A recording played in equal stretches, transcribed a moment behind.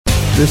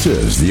This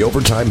is the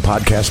Overtime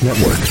Podcast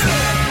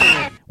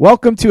Network.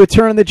 Welcome to a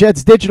Turn on the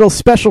Jets digital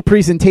special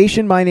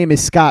presentation. My name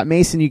is Scott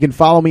Mason. You can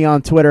follow me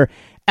on Twitter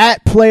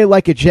at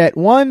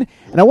PlayLikeAJet1.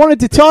 And I wanted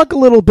to talk a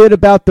little bit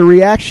about the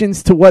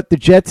reactions to what the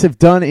Jets have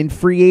done in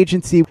free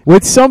agency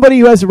with somebody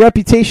who has a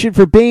reputation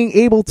for being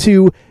able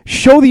to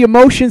show the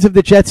emotions of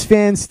the Jets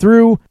fans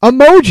through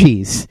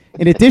emojis.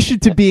 In addition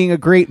to being a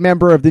great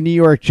member of the New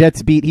York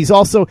Jets beat, he's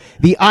also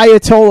the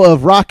Ayatollah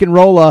of rock and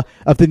rolla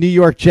of the New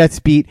York Jets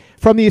beat.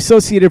 From the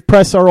Associated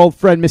Press, our old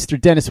friend, Mr.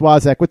 Dennis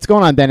Waszak. What's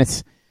going on,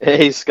 Dennis?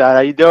 Hey, Scott.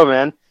 How you doing,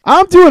 man?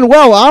 I'm doing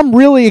well. I'm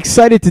really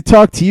excited to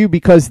talk to you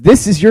because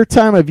this is your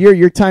time of year,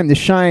 your time to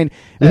shine.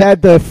 We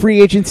had the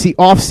free agency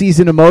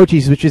off-season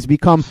emojis, which has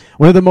become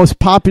one of the most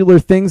popular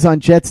things on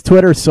Jets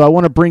Twitter, so I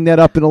want to bring that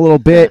up in a little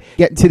bit,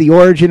 get into the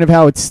origin of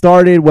how it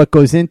started, what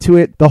goes into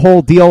it, the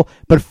whole deal.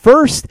 But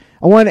first,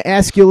 I want to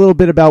ask you a little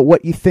bit about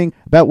what you think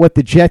about what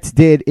the Jets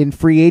did in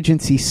free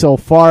agency so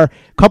far. A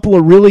couple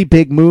of really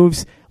big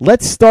moves.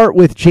 Let's start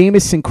with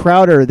Jamison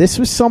Crowder. This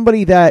was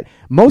somebody that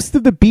most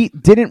of the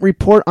beat didn't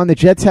report on the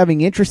Jets having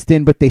interest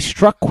in, but they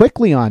struck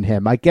quickly on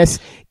him. I guess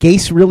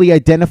Gase really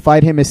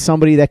identified him as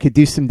somebody that could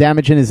do some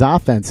damage in his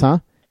offense, huh?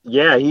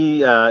 Yeah,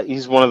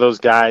 he's one of those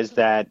guys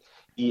that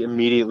he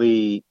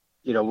immediately,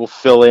 will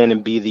fill in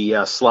and be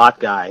the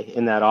slot guy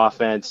in that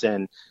offense,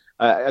 and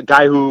a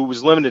guy who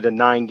was limited to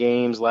 9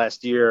 games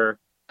last year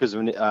because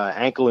of an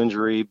ankle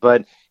injury,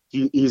 but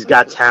he's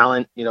got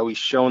talent. He's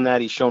shown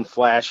that. He's shown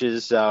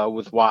flashes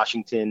with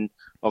Washington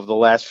over the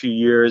last few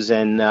years,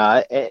 and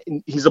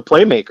he's a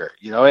playmaker.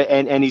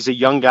 And he's a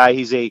young guy.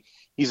 He's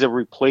a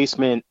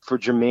replacement for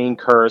Jermaine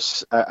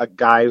Kearse, a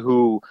guy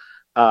who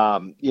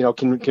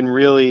can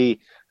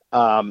really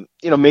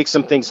make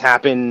some things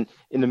happen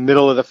in the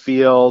middle of the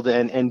field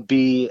and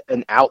be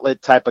an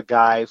outlet type of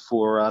guy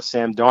for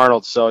Sam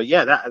Darnold. So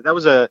yeah,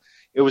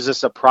 it was a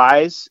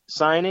surprise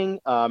signing,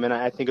 and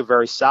I think a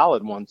very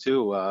solid one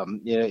too. A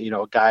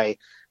guy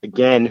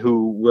again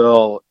who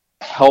will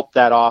help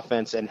that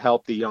offense and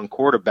help the young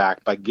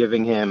quarterback by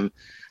giving him,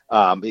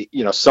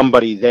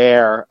 somebody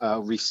there,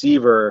 a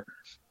receiver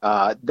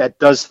that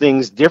does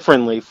things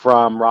differently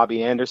from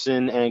Robbie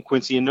Anderson and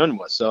Quincy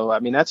Enunwa. So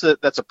I mean that's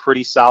a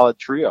pretty solid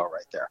trio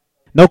right there.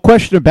 No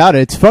question about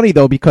it. It's funny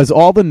though because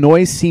all the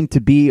noise seemed to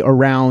be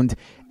around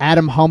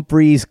Adam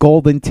Humphries,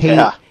 Golden Tate.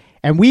 Yeah.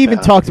 And we even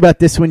talked about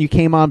this when you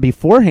came on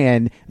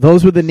beforehand.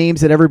 Those were the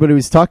names that everybody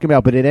was talking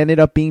about, but it ended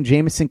up being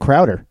Jamison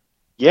Crowder.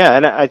 Yeah,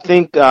 and I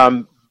think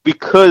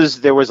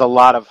because there was a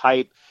lot of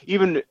hype,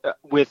 even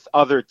with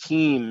other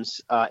teams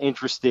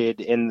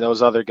interested in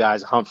those other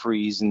guys,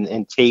 Humphries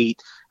and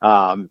Tate,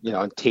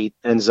 and Tate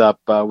ends up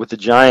with the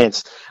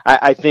Giants.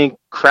 I think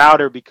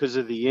Crowder, because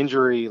of the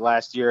injury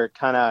last year,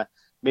 kind of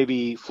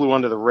maybe flew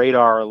under the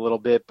radar a little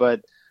bit,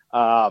 but,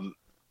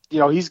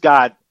 he's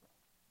got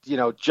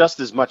just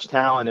as much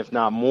talent, if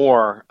not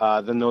more,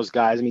 than those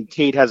guys. I mean,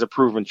 Tate has a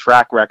proven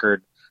track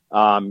record,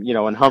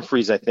 and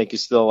Humphries, I think,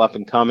 is still up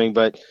and coming.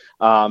 But,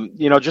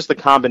 just the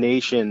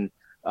combination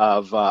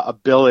of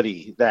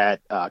ability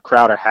that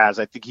Crowder has,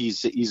 I think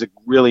he's a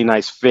really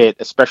nice fit,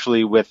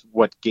 especially with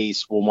what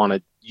Gase will want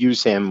to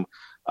use him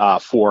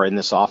for in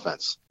this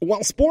offense.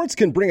 While sports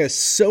can bring us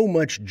so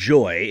much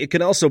joy, it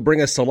can also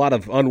bring us a lot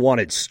of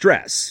unwanted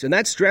stress, and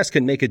that stress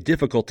can make it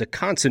difficult to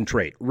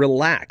concentrate,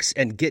 relax,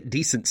 and get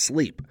decent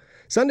sleep.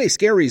 Sunday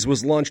Scaries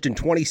was launched in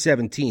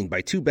 2017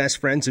 by two best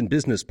friends and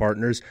business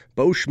partners,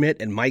 Bo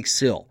Schmidt and Mike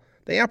Sill.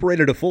 They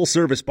operated a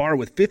full-service bar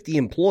with 50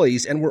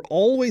 employees and were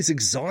always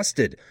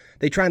exhausted.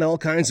 They tried all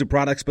kinds of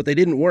products, but they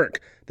didn't work.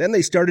 Then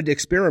they started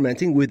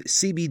experimenting with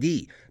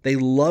CBD. They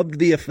loved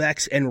the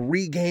effects and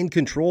regained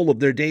control of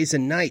their days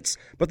and nights,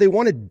 but they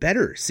wanted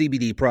better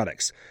CBD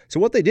products.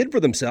 So what they did for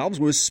themselves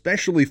was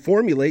specially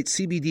formulate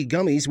CBD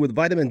gummies with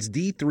vitamins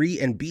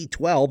D3 and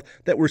B12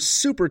 that were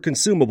super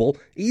consumable,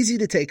 easy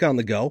to take on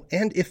the go,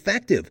 and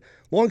effective.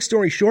 Long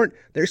story short,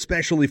 their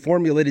specially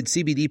formulated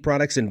CBD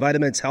products and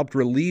vitamins helped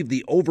relieve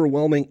the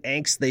overwhelming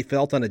angst they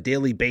felt on a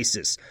daily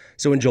basis.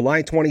 So in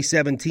July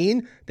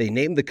 2017, they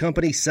named the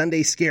company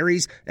Sunday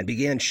Scaries and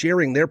began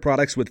sharing their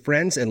products with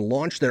friends and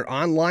launched their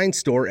online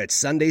store at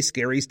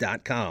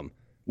sundayscaries.com.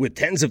 With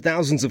tens of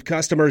thousands of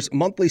customers,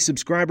 monthly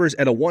subscribers,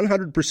 and a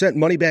 100%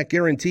 money-back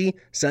guarantee,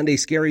 Sunday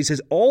Scaries has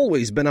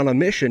always been on a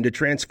mission to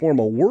transform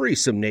a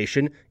worrisome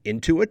nation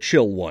into a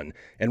chill one.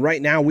 And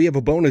right now, we have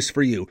a bonus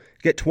for you.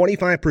 Get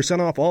 25%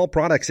 off all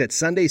products at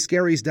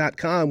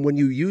sundayscaries.com when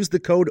you use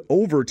the code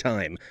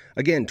OVERTIME.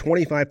 Again,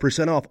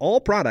 25% off all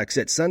products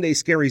at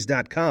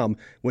sundayscaries.com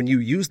when you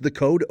use the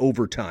code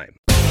OVERTIME.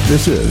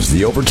 This is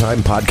the Overtime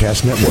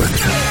Podcast Network.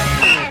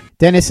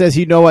 Dennis, as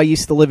you know, I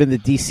used to live in the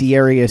D.C.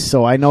 area,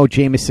 so I know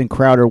Jamison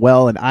Crowder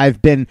well, and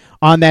I've been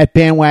on that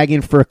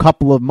bandwagon for a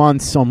couple of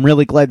months, so I'm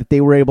really glad that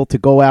they were able to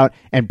go out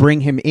and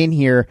bring him in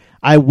here.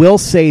 I will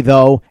say,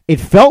 though, it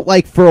felt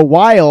like for a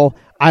while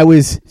I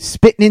was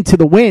spitting into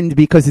the wind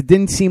because it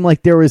didn't seem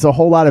like there was a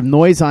whole lot of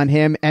noise on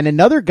him. And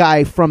another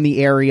guy from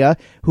the area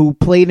who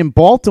played in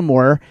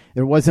Baltimore,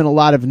 there wasn't a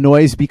lot of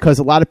noise because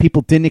a lot of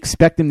people didn't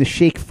expect him to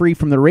shake free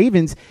from the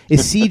Ravens,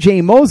 is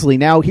C.J. Mosley.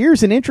 Now,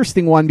 here's an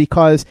interesting one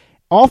because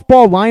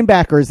off-ball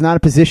linebacker is not a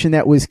position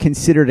that was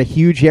considered a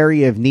huge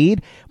area of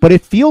need, but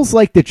it feels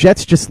like the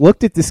Jets just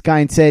looked at this guy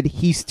and said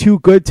he's too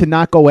good to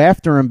not go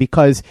after him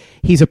because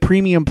he's a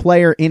premium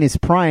player in his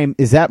prime.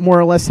 Is that more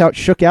or less how it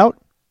shook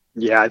out?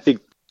 Yeah, I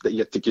think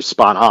you're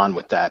spot on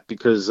with that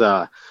because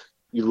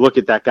you look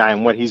at that guy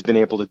and what he's been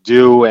able to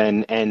do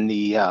and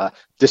the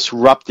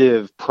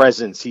disruptive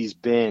presence he's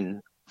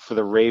been for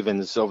the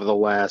Ravens over the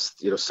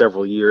last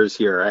several years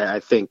here. I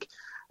think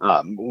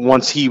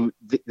once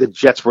the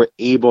Jets were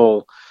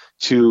able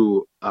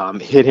to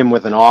hit him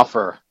with an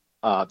offer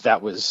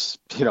that was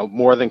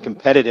more than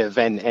competitive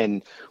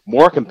and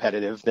more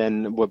competitive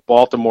than what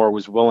Baltimore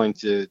was willing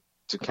to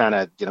kind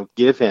of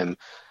give him.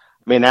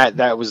 I mean,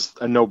 that was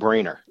a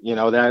no-brainer.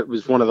 That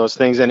was one of those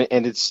things, and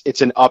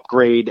it's an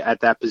upgrade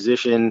at that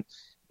position.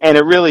 And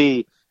it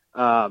really,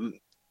 you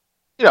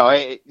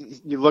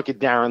look at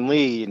Darren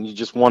Lee, and you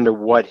just wonder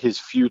what his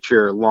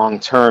future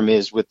long-term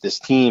is with this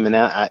team. And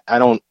I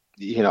don't,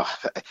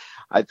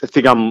 I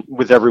think I'm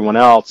with everyone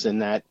else in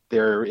that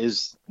there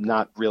is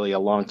not really a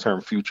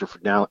long-term future for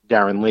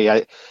Darren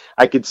Lee.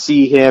 I could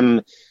see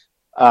him,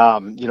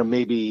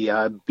 maybe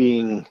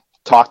being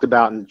talked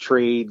about in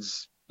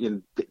trades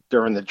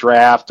during the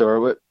draft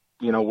or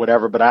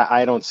whatever, but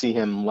I don't see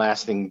him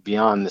lasting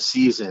beyond the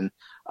season.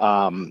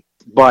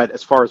 But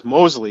as far as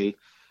Mosley,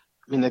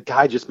 I mean, the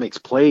guy just makes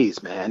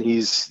plays, man.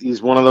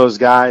 He's one of those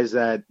guys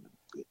that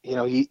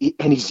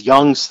and he's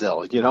young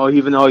still.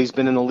 Even though he's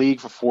been in the league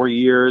for 4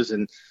 years,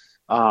 and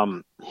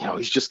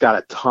he's just got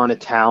a ton of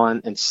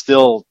talent and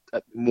still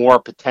more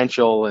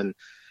potential.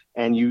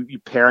 And you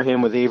pair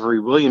him with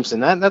Avery Williamson,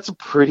 that's a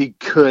pretty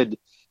good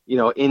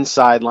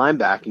inside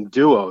linebacking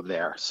duo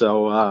there.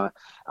 So,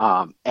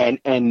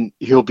 and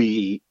he'll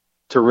be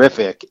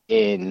terrific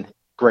in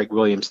Greg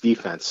Williams'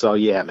 defense. So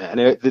yeah,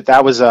 man,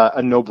 that was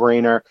a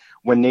no-brainer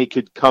when they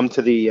could come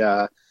to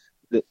the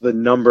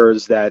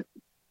numbers that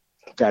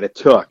it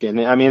took. And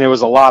I mean, it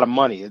was a lot of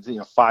money. It's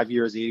 5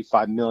 years,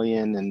 $85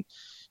 million, and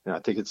I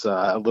think it's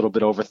a little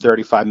bit over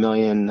 $35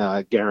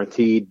 million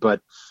guaranteed.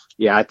 But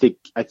yeah, I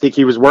think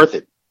he was worth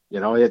it.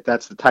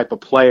 That's the type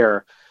of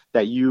player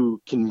that you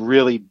can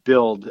really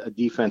build a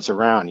defense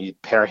around. You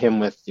pair him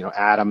with,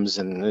 Adams,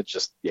 and it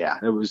just,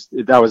 that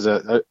was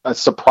a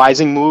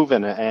surprising move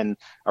and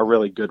a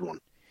really good one.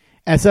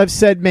 As I've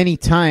said many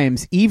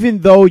times, even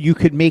though you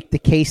could make the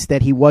case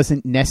that he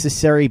wasn't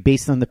necessary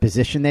based on the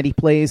position that he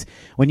plays,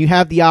 when you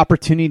have the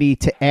opportunity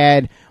to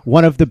add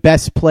one of the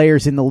best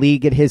players in the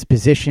league at his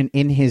position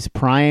in his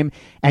prime,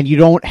 and you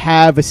don't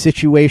have a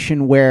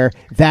situation where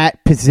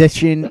that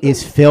position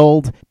is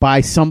filled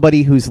by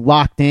somebody who's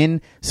locked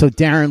in, so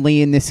Darren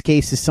Lee in this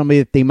case is somebody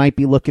that they might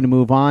be looking to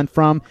move on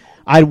from,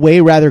 I'd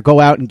way rather go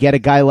out and get a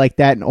guy like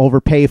that and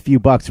overpay a few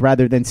bucks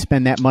rather than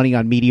spend that money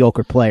on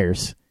mediocre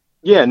players.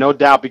 Yeah, no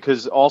doubt,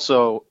 because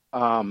also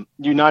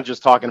you're not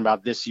just talking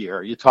about this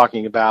year. You're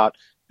talking about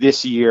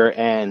this year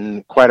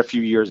and quite a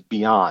few years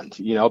beyond,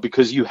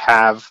 because you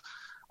have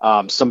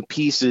some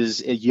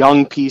pieces,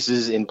 young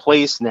pieces in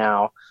place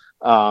now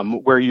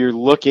where you're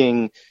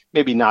looking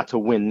maybe not to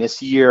win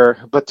this year,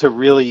 but to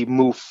really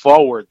move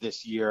forward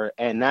this year.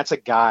 And that's a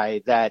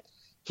guy that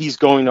he's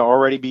going to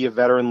already be a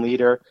veteran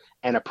leader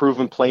and a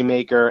proven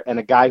playmaker and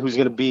a guy who's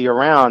going to be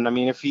around. I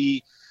mean, if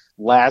he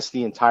last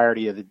the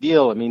entirety of the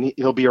deal, I mean,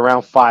 he'll be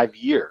around 5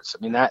 years.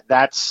 I mean,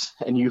 that's,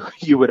 and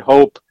you would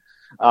hope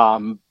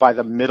by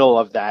the middle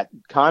of that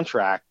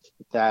contract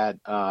that,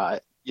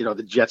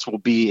 the Jets will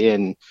be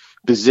in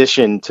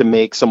position to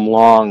make some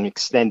long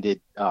extended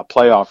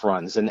playoff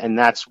runs. And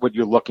that's what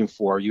you're looking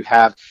for. You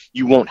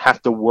won't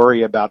have to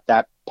worry about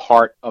that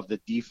part of the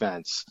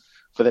defense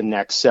for the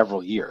next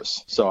several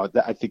years. So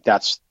I think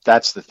that's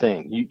the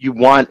thing. You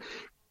want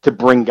to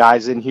bring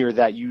guys in here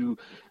that you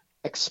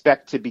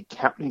expect to be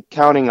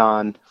counting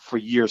on for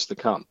years to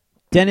come.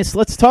 Dennis,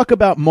 let's talk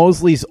about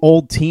Mosley's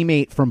old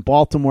teammate from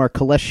Baltimore,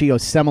 Kelechi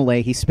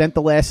Osemele. He spent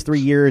the last 3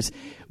 years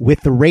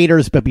with the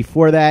Raiders, but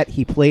before that,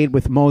 he played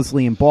with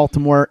Mosley in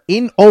Baltimore.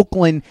 In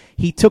Oakland,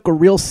 he took a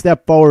real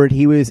step forward.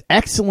 He was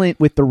excellent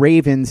with the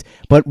Ravens,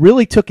 but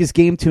really took his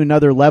game to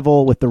another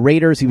level with the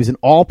Raiders. He was an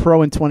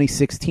All-Pro in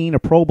 2016, a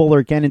Pro Bowler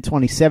again in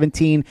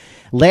 2017.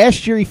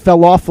 Last year, he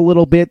fell off a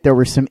little bit. There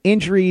were some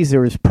injuries.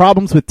 There was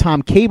problems with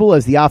Tom Cable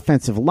as the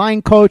offensive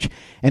line coach,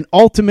 and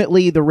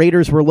ultimately, the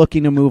Raiders were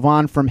looking to move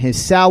on from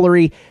his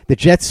salary. The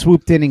Jets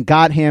swooped in and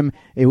got him.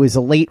 It was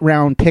a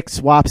late-round pick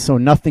swap, so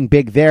nothing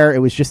big there. It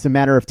was just a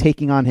matter of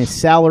taking on his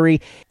salary.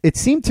 It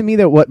seemed to me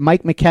that what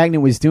Mike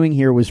Maccagnan was doing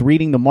here was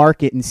reading the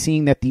market and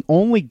seeing that the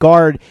only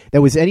guard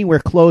that was anywhere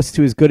close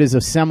to as good as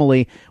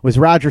Osemele was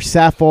Roger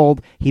Saffold.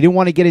 He didn't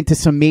want to get into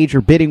some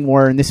major bidding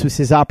war, and this was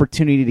his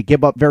opportunity to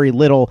give up very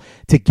little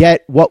to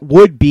get what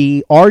would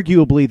be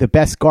arguably the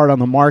best guard on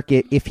the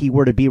market if he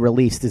were to be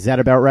released. Is that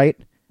about right?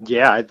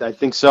 Yeah, I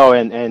think so,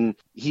 and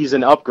he's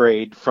an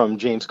upgrade from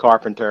James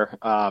Carpenter.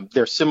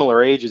 They're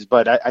similar ages,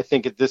 but I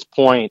think at this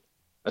point,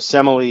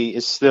 Assembly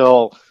is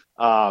still,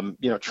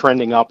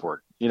 trending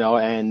upward.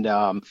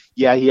 And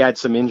he had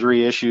some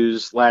injury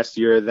issues last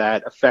year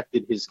that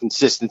affected his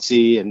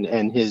consistency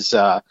and his,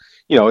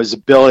 his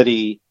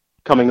ability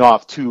coming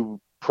off 2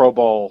 Pro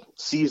Bowl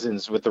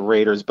seasons with the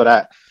Raiders.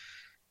 But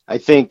I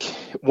think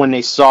when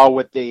they saw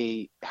what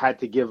they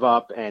had to give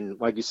up,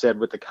 and like you said,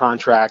 with the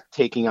contract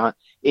taking on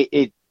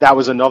that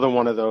was another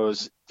one of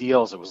those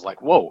deals. It was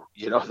like, whoa,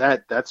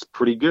 that's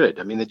pretty good.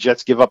 I mean, the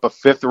Jets give up a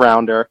 5th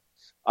rounder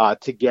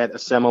to get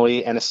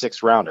Assembly and a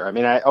 6th rounder. I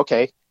mean,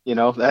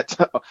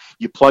 that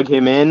you plug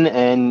him in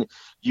and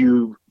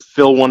you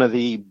fill one of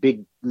the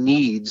big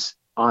needs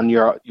on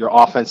your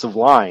offensive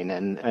line.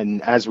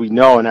 And as we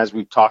know, and as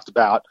we've talked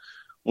about,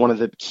 one of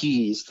the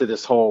keys to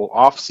this whole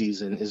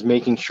offseason is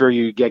making sure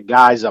you get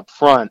guys up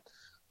front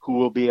who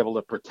will be able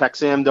to protect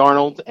Sam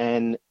Darnold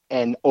and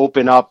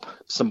open up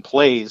some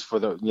plays for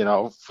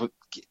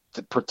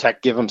to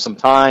protect, give him some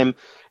time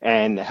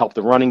and help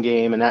the running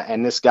game.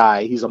 And this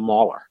guy, he's a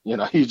mauler.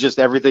 He's just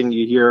everything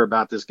you hear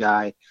about this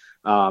guy.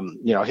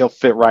 He'll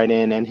fit right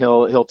in and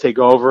he'll take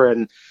over.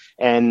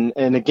 And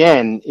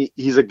again,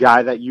 he's a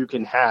guy that you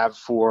can have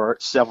for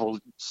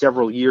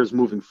several years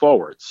moving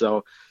forward.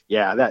 So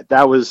yeah,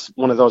 that was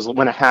one of those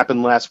when it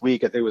happened last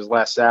week. I think it was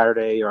last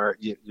Saturday or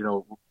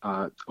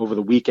over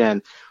the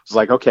weekend. It was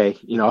like, okay,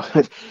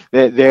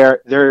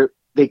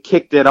 they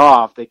kicked it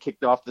off. They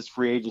kicked off this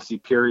free agency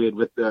period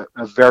with a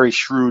very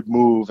shrewd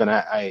move, and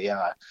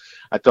I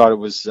thought it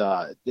was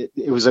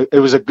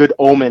a good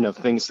omen of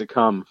things to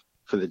come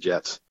for the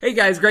Jets. Hey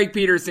guys, Greg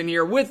Peterson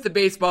here with the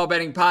Baseball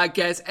Betting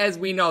Podcast. As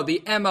we know,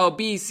 the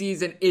MLB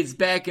season is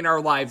back in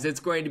our lives. It's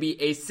going to be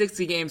a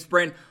 60-game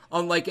sprint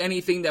unlike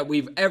anything that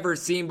we've ever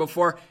seen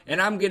before, and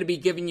I'm going to be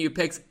giving you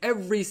picks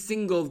every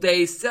single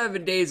day,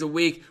 7 days a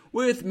week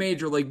with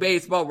Major League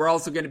Baseball. We're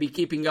also going to be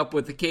keeping up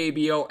with the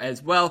KBO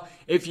as well.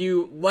 If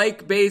you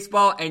like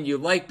baseball and you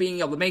like being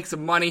able to make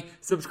some money,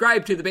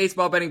 subscribe to the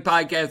Baseball Betting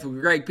Podcast with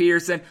Greg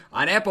Peterson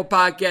on Apple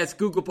Podcasts,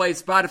 Google Play,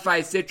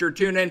 Spotify, Stitcher,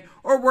 TuneIn,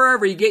 or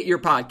wherever you get your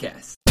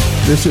podcasts.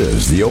 This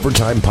is the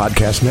Overtime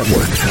Podcast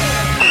Network.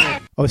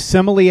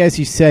 Assembly, as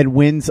you said,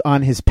 wins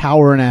on his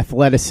power and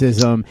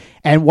athleticism.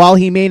 And while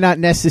he may not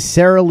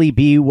necessarily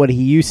be what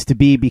he used to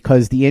be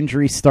because the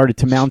injuries started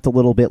to mount a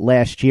little bit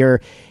last year,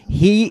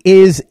 he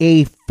is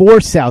a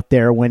force out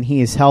there when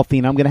he is healthy.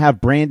 And I'm going to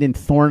have Brandon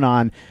Thorne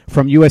on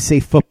from USA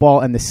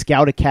Football and the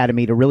Scout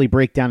Academy to really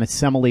break down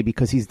Assembly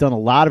because he's done a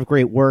lot of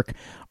great work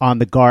on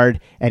the guard,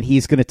 and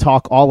he's going to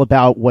talk all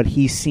about what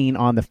he's seen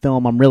on the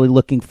film. I'm really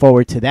looking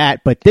forward to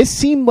that. But this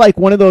seemed like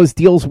one of those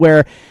deals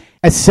where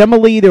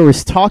Assembly, there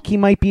was talk he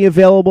might be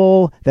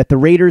available, that the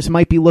Raiders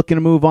might be looking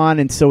to move on,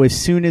 and so as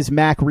soon as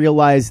Mac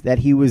realized that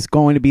he was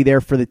going to be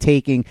there for the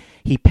taking,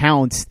 he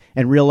pounced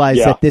and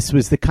realized that this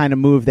was the kind of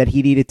move that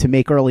he needed to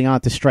make early on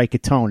to strike a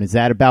tone. Is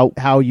that about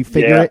how you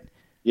figure it?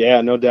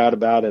 Yeah, no doubt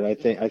about it.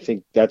 I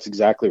think that's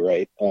exactly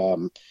right.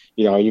 You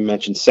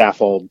mentioned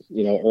Saffold,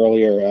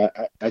 earlier.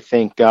 I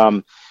think,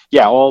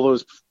 all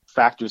those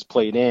factors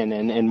played in,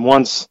 and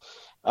once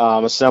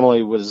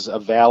Assembly was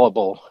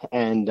available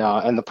and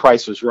the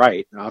price was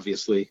right,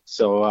 obviously.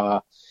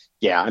 So,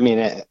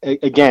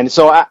 again,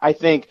 so I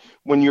think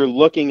when you're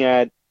looking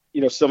at,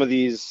 some of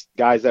these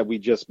guys that we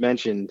just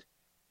mentioned,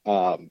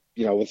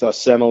 with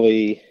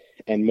Assembly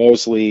and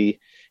Mosley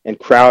and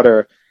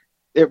Crowder,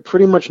 they're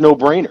pretty much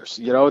no-brainers.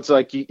 It's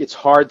like it's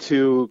hard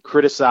to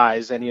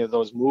criticize any of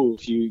those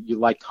moves. You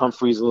like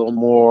Humphreys a little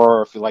more,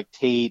 or if you like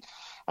Tate.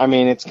 I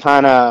mean, it's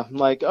kind of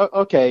like,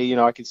 okay,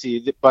 I can see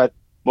it, but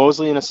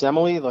Mosley and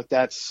Assembly, like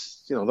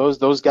that's,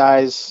 those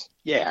guys,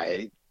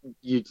 you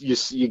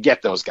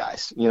get those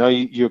guys,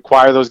 you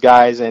acquire those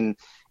guys and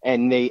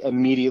they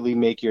immediately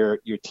make your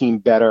team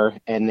better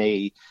and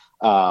they're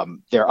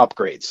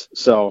upgrades.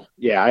 So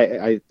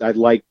I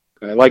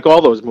like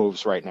all those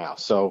moves right now.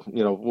 So,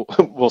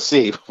 we'll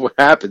see what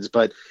happens,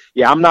 but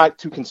I'm not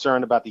too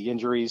concerned about the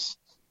injuries.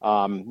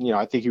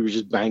 I think he was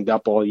just banged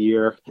up all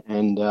year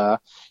and,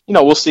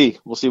 we'll see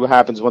what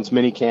happens once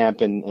mini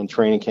camp and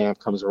training camp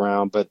comes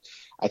around. But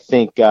I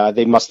think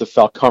they must have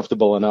felt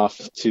comfortable enough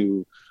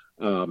to,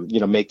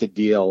 make the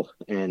deal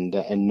and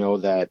know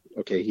that,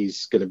 okay,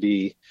 he's going to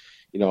be,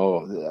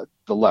 the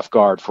left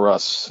guard for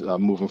us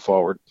moving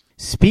forward.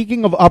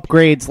 Speaking of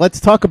upgrades,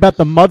 let's talk about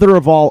the mother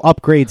of all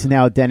upgrades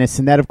now, Dennis,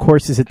 and that, of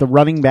course, is at the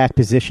running back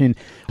position.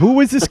 Who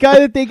was this guy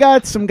that they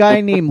got? Some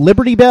guy named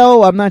Liberty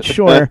Bell? I'm not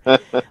sure.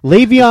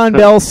 Le'Veon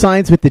Bell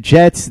signs with the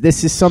Jets.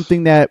 This is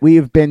something that we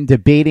have been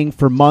debating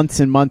for months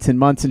and months and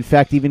months. In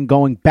fact, even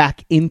going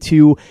back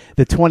into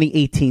the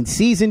 2018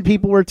 season,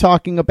 people were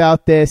talking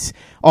about this.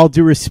 All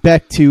due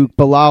respect to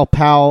Bilal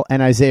Powell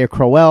and Isaiah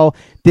Crowell,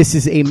 this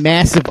is a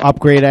massive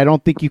upgrade. I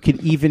don't think you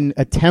could even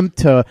attempt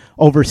to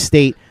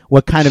overstate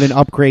what kind of an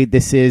upgrade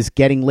this is,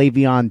 getting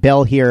Le'Veon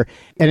Bell here.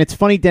 And it's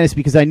funny, Dennis,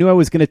 because I knew I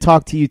was going to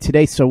talk to you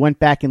today, so I went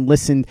back and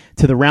listened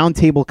to the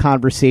roundtable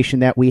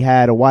conversation that we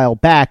had a while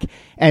back.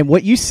 And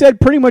what you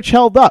said pretty much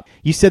held up.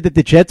 You said that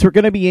the Jets were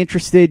going to be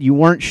interested. You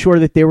weren't sure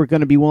that they were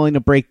going to be willing to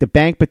break the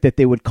bank, but that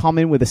they would come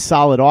in with a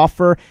solid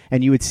offer,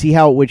 and you would see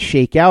how it would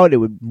shake out. It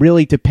would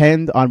really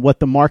depend on what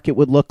the market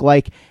would look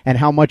like and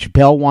how much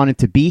Bell wanted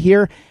to be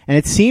here. And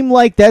it seemed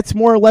like that's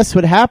more or less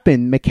what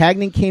happened.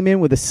 Maccagnan came in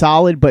with a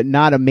solid but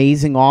not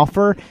amazing offer.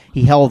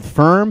 He held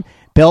firm.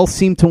 Bell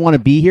seemed to want to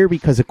be here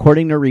because,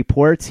 according to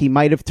reports, he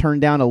might have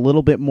turned down a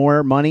little bit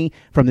more money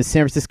from the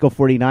San Francisco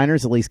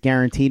 49ers, at least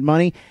guaranteed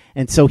money.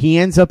 And so he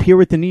ends up here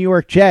with the New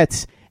York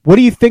Jets. What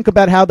do you think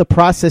about how the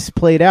process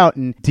played out?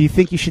 And do you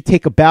think you should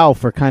take a bow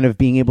for kind of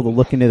being able to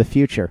look into the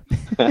future?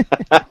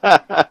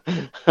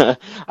 I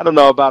don't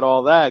know about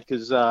all that,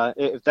 because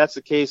if that's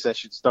the case, I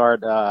should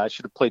start. I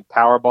should have played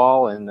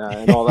Powerball and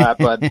all that.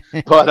 But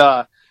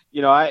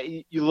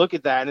you look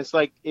at that, and it's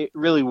like it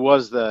really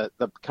was the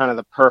kind of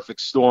the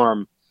perfect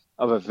storm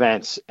of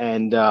events.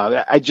 And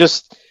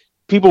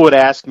people would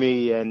ask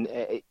me, and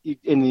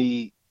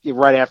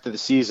right after the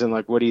season,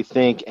 like, what do you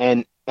think?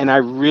 And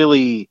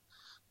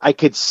I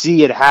could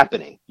see it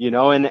happening,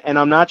 and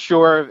I'm not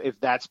sure if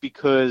that's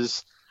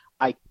because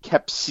I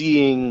kept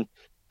seeing,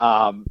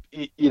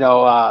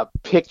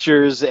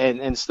 pictures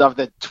and stuff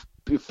that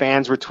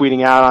fans were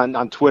tweeting out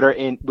on Twitter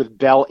with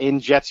Bell in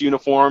Jets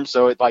uniform.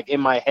 So it's like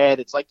in my head,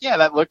 it's like, yeah,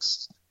 that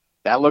looks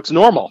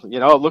normal.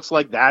 It looks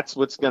like that's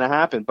what's going to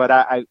happen. But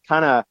I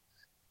kind of,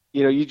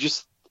 you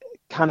just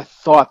kind of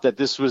thought that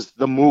this was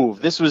the move.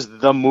 This was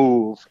the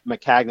move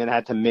Maccagnan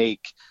had to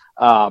make.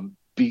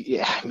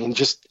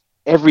 Just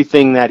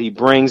everything that he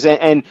brings.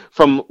 And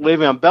from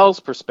Le'Veon Bell's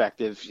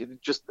perspective,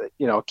 just,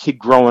 a kid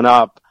growing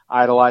up,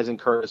 idolizing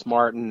Curtis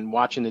Martin,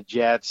 watching the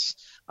Jets.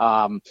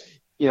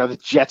 The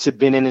Jets have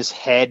been in his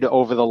head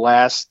over the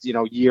last,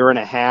 year and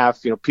a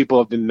half. People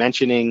have been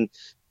mentioning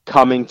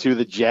coming to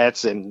the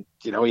Jets, and,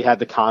 he had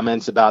the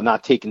comments about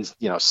not taking,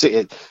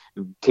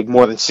 take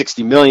more than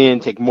 $60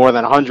 million, take more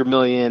than $100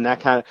 million,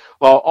 that kind of,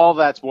 well, all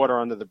that's water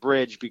under the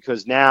bridge,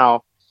 because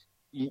now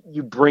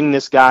you bring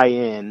this guy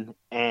in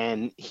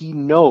and he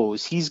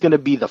knows he's going to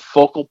be the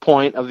focal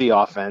point of the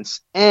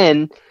offense.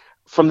 And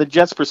from the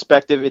Jets'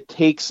 perspective, it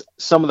takes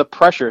some of the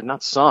pressure,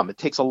 it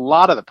takes a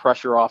lot of the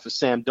pressure off of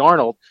Sam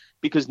Darnold,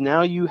 because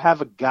now you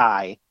have a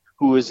guy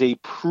who is a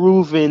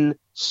proven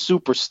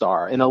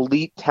superstar, an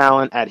elite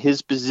talent at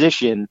his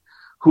position,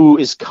 who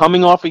is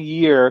coming off a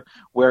year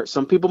where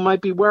some people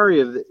might be wary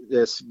of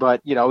this,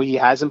 but, he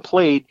hasn't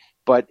played,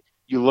 but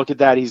you look at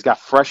that, he's got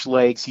fresh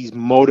legs, he's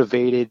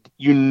motivated,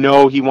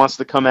 he wants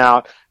to come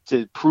out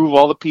to prove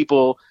all the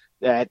people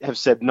that have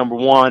said, number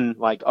one,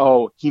 like,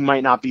 oh, he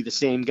might not be the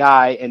same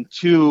guy, and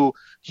two,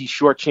 he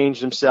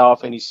shortchanged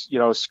himself and he's,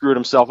 screwed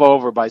himself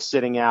over by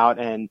sitting out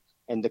and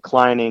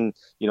declining,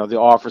 the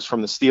offers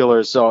from the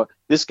Steelers. So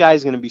this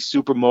guy's going to be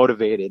super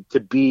motivated to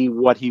be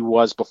what he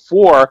was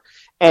before.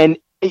 And,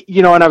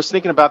 and I was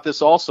thinking about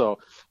this also,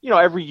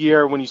 every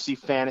year when you see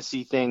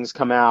fantasy things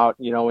come out,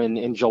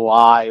 in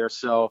July or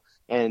so,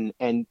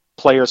 and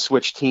players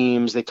switch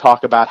teams, they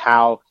talk about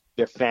how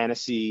their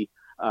fantasy,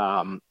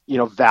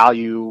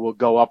 value will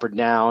go up or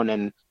down.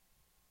 And,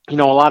 a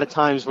lot of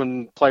times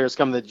when players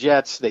come to the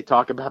Jets, they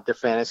talk about their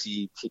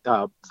fantasy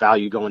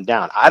value going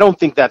down. I don't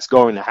think that's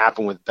going to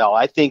happen with Bell.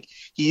 I think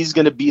he's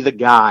going to be the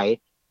guy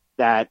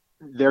that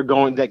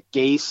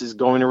Gase is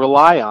going to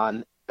rely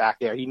on back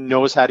there. He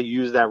knows how to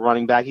use that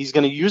running back. He's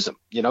going to use him.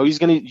 He's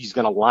going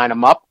to line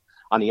him up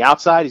on the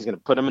outside. He's going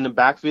to put him in the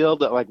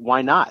backfield. Like,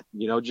 why not?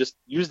 Just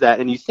use that.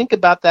 And you think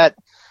about that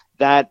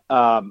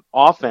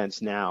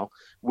offense now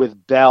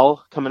with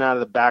Bell coming out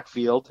of the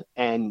backfield,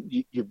 and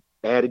you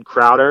added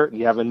Crowder,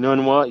 you have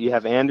Enunwa, you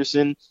have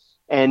Anderson,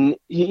 and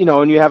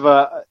and you have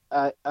a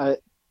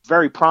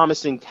very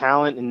promising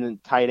talent in the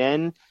tight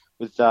end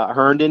with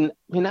Herndon.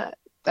 I mean,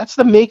 that's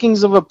the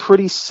makings of a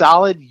pretty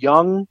solid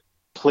young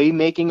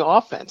playmaking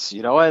offense,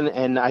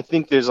 and I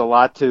think there's a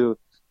lot to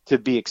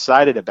be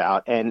excited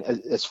about. And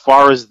as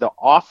far as the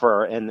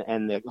offer and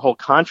the whole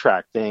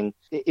contract thing,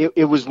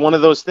 it was one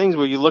of those things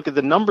where you look at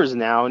the numbers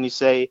now and you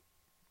say,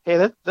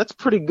 hey, that's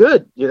pretty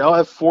good. I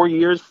have 4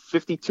 years,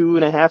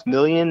 $52.5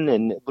 million,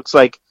 and it looks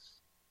like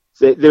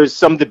there's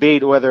some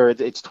debate whether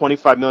it's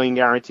 $25 million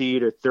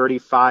guaranteed or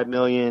 $35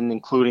 million,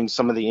 including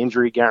some of the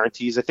injury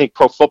guarantees. I think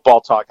Pro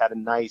Football Talk had a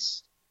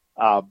nice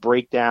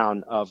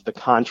breakdown of the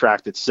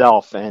contract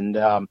itself, and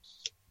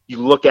you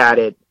look at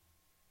it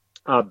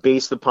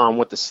based upon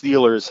what the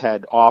Steelers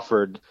had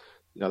offered,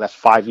 that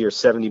 5-year,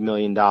 $70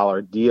 million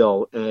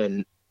deal,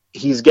 and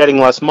he's getting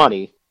less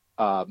money.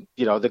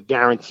 The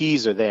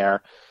guarantees are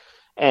there,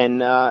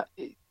 and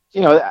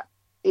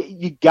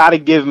you got to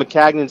give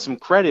Maccagnan some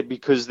credit,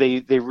 because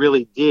they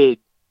really did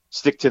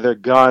stick to their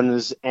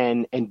guns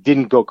and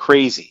didn't go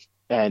crazy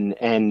and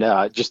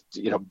just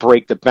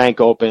break the bank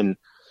open,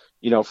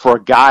 for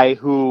a guy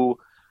who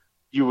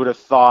you would have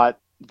thought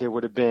there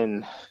would have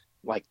been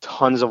like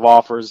tons of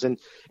offers, and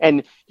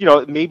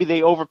maybe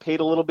they overpaid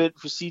a little bit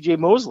for CJ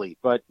Mosley,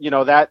 but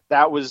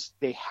that was,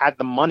 they had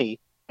the money,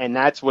 and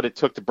that's what it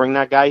took to bring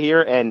that guy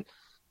here. And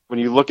when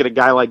you look at a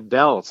guy like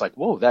Bell, it's like,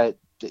 whoa, that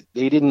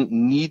they didn't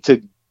need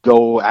to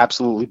go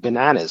absolutely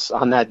bananas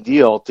on that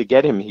deal to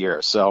get him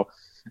here. So,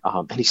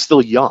 and he's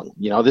still young.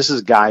 This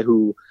is a guy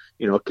who,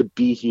 could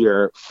be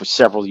here for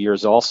several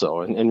years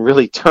also, and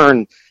really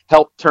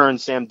help turn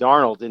Sam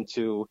Darnold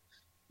into,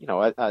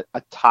 a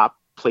top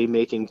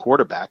playmaking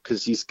quarterback,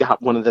 because he's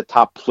got one of the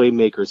top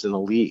playmakers in the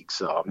league.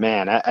 So,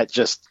 man,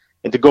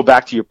 and to go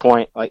back to your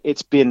point, like,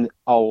 it's been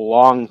a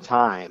long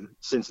time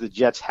since the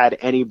Jets had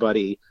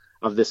anybody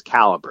of this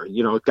caliber.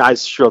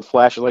 Guys showed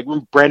flashes, like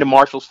Brandon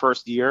Marshall's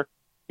first year,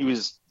 he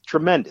was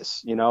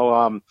tremendous.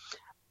 The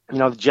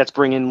Jets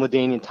bring in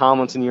LaDainian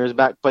Tomlinson years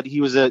back, but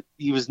he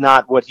was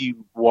not what he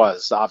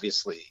was,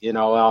 obviously.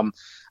 You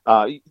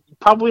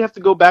probably have to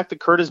go back to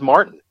Curtis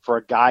Martin for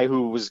a guy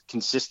who was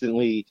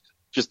consistently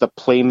just a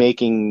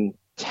playmaking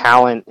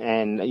talent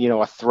and,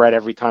 a threat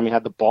every time he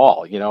had the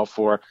ball,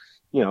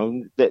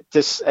 that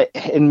this,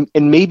 and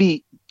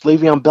maybe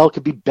Le'Veon Bell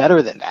could be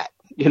better than that.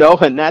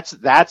 And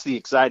that's the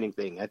exciting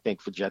thing, I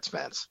think, for Jets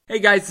fans. Hey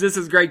guys, this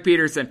is Greg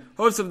Peterson,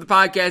 host of the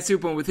podcast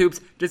Hoopin' with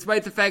Hoops.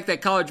 Despite the fact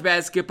that college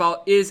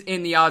basketball is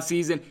in the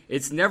offseason,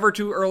 it's never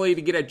too early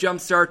to get a jump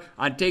start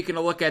on taking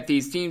a look at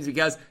these teams,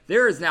 because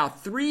there is now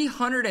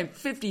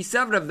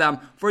 357 of them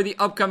for the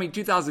upcoming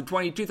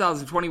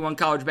 2020-2021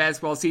 college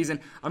basketball season.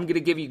 I'm going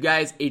to give you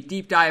guys a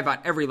deep dive on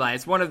every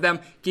last one of them,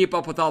 keep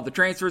up with all the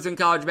transfers in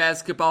college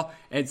basketball,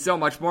 and so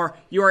much more.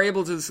 You are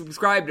able to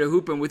subscribe to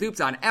Hoopin' with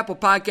Hoops on Apple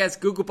Podcasts,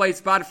 Google Play,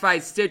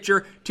 Spotify,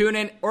 Stitcher,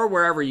 TuneIn, or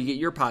wherever you get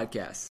your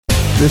podcasts.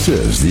 This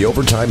is the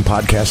Overtime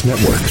Podcast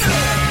Network.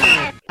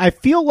 I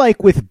feel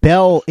like with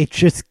Bell, it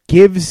just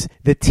gives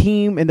the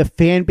team and the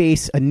fan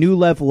base a new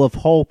level of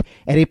hope,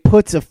 and it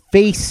puts a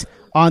face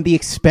on the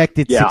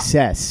expected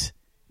success.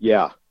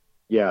 Yeah,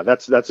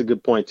 that's a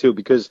good point too,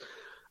 because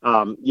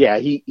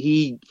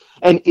he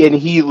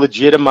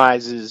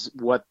legitimizes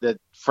what the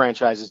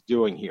franchise is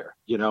doing here,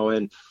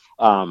 and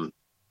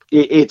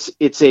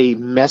it's a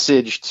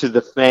message to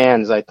the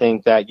fans, I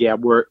think, that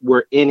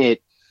we're in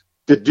it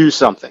to do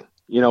something.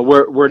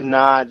 We're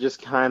not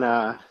just kind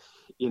of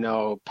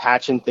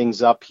patching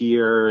things up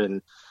here.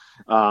 And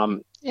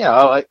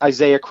like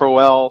Isaiah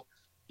Crowell,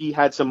 he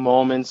had some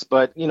moments,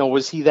 but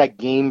was he that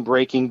game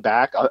breaking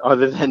back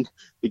other than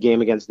the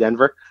game against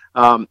Denver?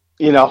 Where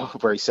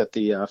he set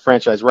the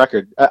franchise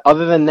record.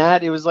 Other than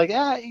that, it was like,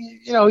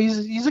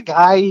 he's a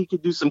guy, he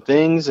could do some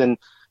things, and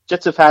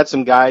Jets have had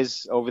some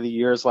guys over the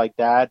years like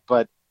that,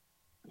 but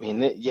I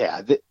mean,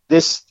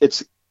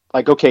 it's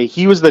like, okay,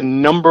 he was the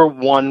number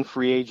one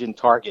free agent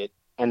target,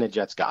 and the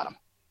Jets got him,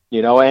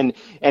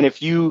 and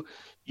if you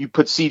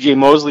put CJ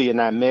Mosley in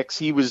that mix,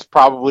 he was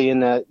probably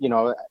in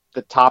the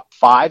top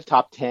 5,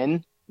 top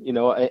 10,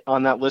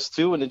 on that list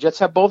too, and the Jets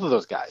have both of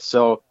those guys.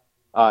 So,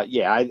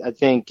 I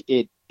think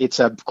it's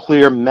a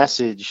clear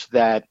message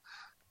that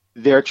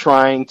they're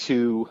trying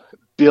to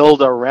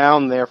build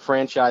around their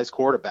franchise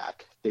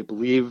quarterback. They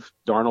believe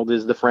Darnold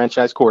is the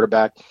franchise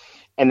quarterback,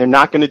 and they're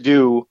not going to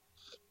do,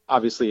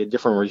 obviously, a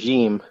different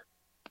regime,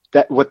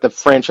 that what the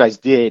franchise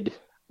did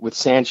with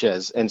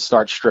Sanchez, and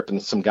start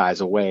stripping some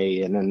guys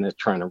away, and then they're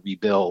trying to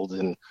rebuild,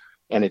 and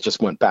it just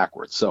went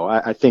backwards. So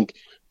I think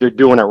they're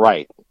doing it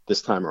right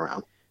this time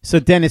around. So,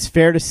 Dennis,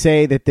 fair to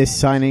say that this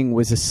signing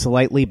was a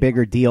slightly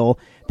bigger deal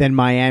than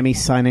Miami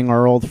signing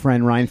our old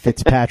friend Ryan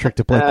Fitzpatrick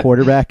to play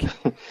quarterback?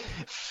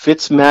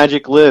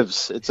 Fitzmagic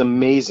lives. It's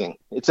amazing.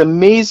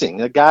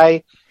 The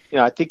guy,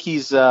 I think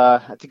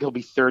he'll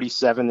be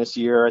 37 this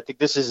year. I think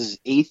this is his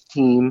 8th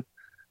team.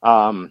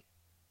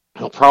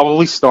 He'll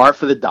probably start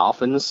for the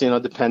Dolphins,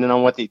 depending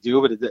on what they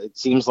do. But it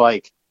seems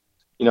like,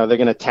 they're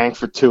going to tank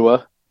for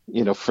Tua,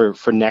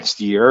 for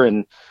next year.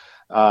 And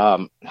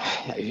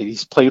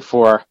he's played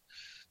for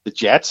the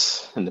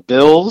Jets and the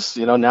Bills,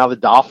 now the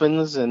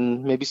Dolphins,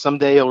 and maybe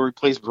someday he'll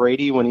replace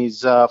Brady when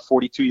he's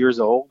 42 years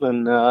old,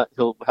 and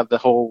he'll have the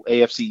whole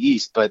AFC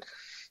East. But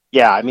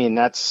you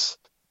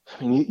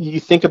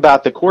think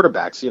about the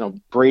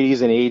quarterbacks,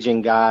 Brady's an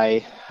aging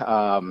guy,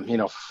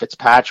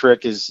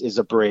 Fitzpatrick is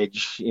a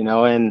bridge,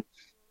 and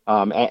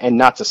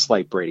not to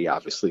slight Brady,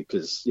 obviously,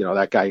 because,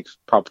 that guy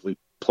probably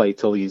play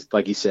till he's,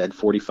 like he said,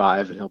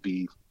 45, and he'll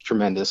be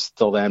tremendous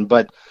till then.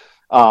 But,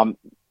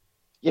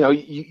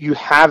 you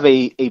have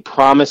a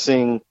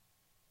promising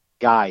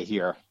guy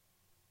here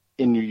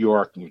in New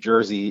York, New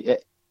Jersey,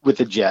 with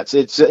the Jets.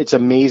 It's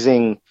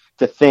amazing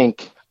to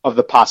think of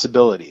the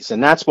possibilities,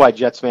 and that's why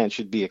Jets fans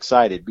should be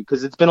excited,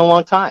 because it's been a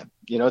long time.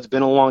 It's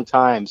been a long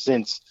time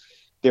since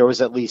there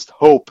was at least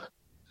hope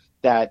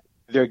that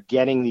they're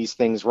getting these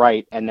things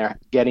right and they're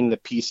getting the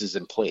pieces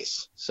in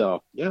place.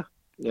 So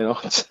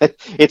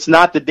it's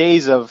not the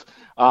days of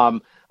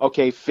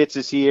okay, Fitz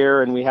is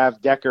here and we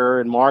have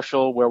Decker and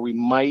Marshall where we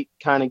might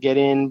kind of get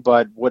in,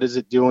 but what is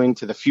it doing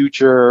to the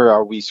future?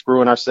 Are we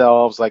screwing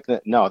ourselves? Like,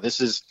 no,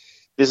 this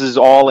is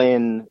all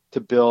in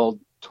to build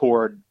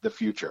toward the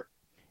future.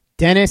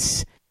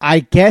 Dennis,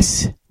 I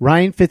guess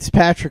Ryan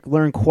Fitzpatrick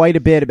learned quite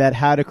a bit about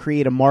how to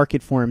create a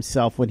market for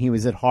himself when he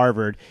was at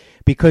Harvard,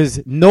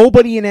 because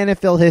nobody in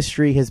NFL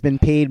history has been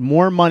paid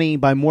more money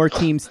by more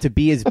teams to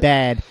be as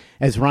bad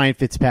as Ryan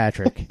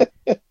Fitzpatrick.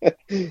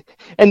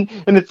 And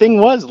the thing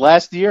was,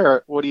 last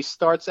year when he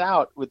starts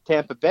out with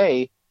Tampa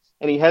Bay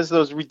and he has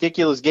those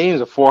ridiculous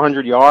games of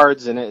 400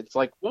 yards, and it's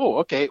like, whoa,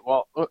 okay,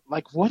 well,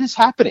 like, what is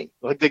happening?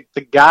 Like,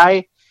 the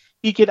guy,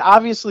 he could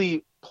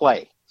obviously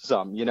play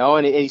some,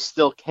 and he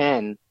still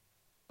can.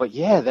 But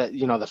yeah, that,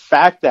 the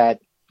fact that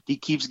he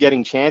keeps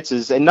getting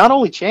chances, and not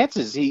only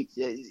chances, he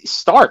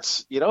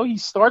starts. He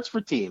starts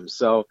for teams.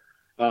 So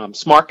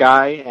smart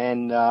guy,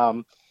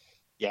 and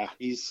yeah,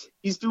 he's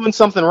doing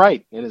something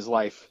right in his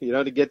life,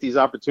 to get these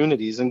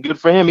opportunities, and good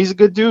for him. He's a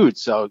good dude.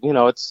 So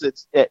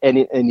it's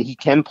and he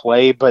can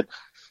play, but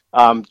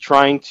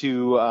trying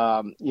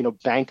to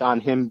bank on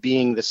him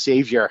being the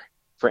savior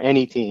for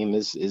any team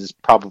is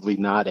probably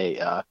not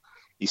a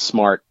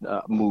smart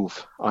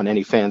move on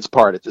any fan's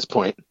part at this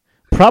point.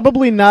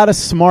 Probably not a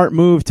smart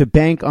move to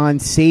bank on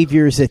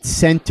saviors at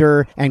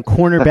center and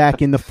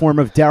cornerback in the form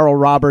of Darryl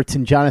Roberts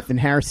and Jonathan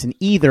Harrison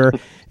either.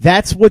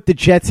 That's what the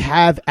Jets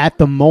have at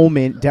the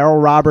moment.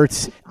 Darryl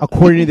Roberts,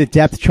 according to the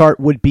depth chart,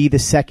 would be the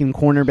second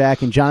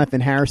cornerback, and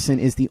Jonathan Harrison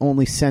is the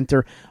only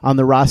center on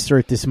the roster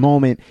at this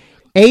moment.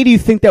 A, do you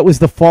think that was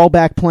the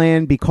fallback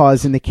plan?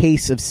 Because in the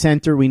case of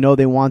center, we know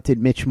they wanted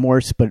Mitch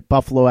Morse, but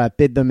Buffalo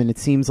outbid them, and it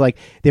seems like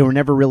they were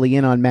never really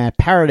in on Matt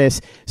Paradis.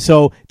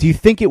 So do you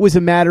think it was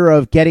a matter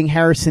of getting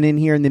Harrison in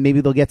here and then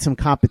maybe they'll get some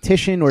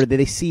competition, or do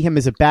they see him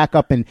as a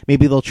backup and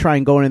maybe they'll try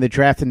and go into the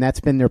draft, and that's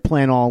been their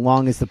plan all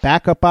along as the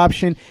backup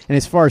option? And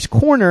as far as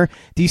corner,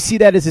 do you see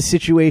that as a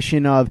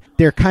situation of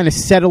they're kind of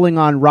settling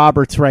on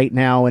Roberts right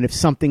now, and if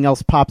something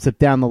else pops up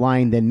down the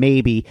line, then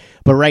maybe.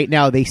 But right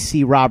now they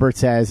see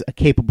Roberts as a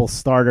capable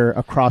starter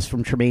across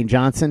from Tremaine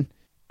Johnson?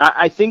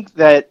 I think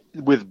that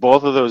with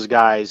both of those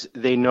guys,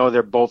 they know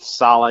they're both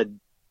solid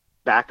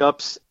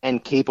backups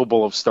and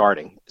capable of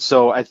starting.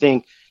 So I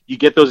think you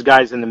get those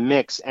guys in the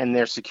mix and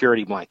they're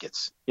security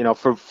blankets,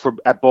 for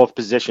at both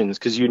positions,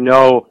 because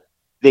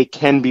they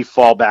can be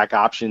fallback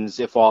options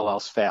if all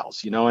else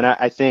fails, And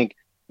I think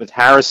with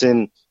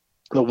Harrison,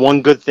 the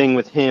one good thing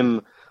with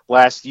him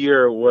last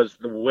year was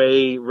the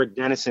way Rick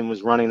Dennison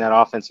was running that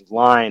offensive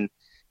line.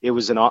 It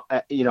was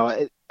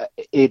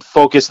it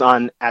focused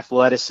on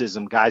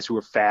athleticism, guys who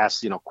were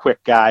fast,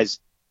 quick guys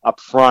up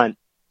front.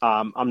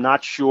 I'm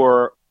not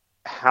sure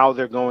how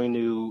they're going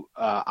to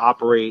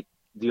operate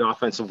the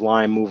offensive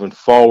line moving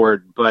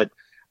forward, but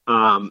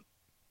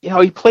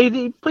he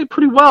played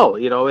pretty well,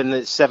 in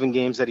the 7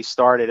 games that he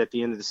started at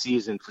the end of the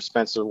season for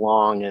Spencer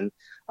Long, and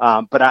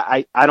but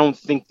I don't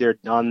think they're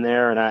done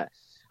there, and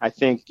I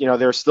think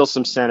there are still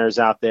some centers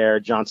out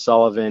there, John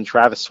Sullivan,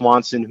 Travis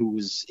Swanson, who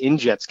was in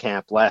Jets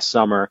camp last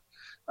summer.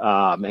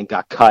 And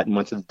got cut and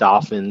went to the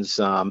Dolphins.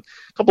 A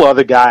couple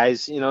other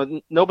guys,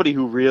 nobody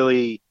who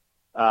really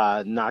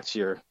knocks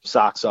your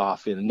socks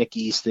off. Nick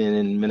Easton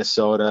in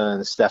Minnesota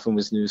and Stefan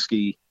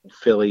Wisniewski in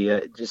Philly.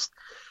 I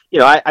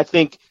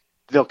think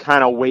they'll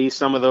kind of weigh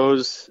some of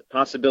those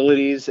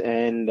possibilities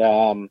and,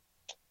 maybe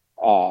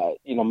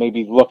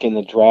look in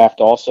the draft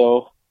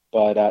also.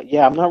 But,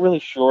 I'm not really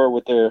sure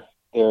what they're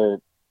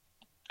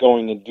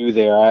going to do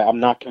there. I'm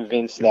not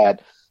convinced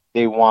that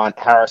they want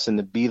Harrison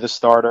to be the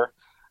starter.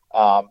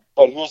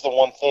 But here's the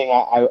one thing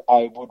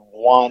I would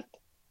want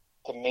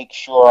to make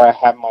sure I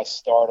have my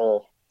starter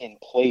in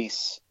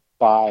place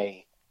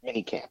by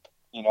minicamp,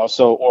 and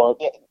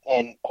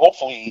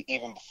hopefully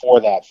even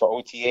before that for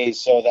OTAs,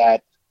 so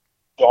that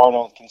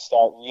Darnold can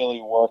start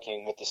really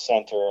working with the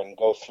center and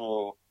go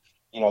through,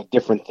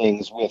 different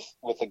things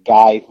with a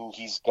guy who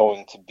he's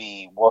going to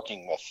be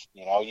working with.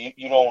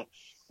 You don't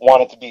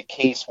want it to be a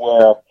case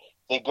where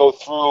they go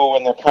through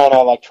and they're kind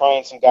of like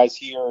trying some guys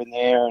here and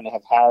there, and they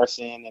have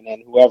Harrison and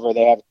then whoever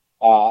they have,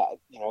 a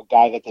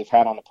guy that they've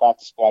had on the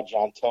practice squad,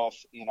 John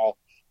Toth,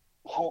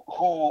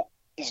 who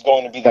is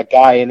going to be that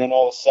guy. And then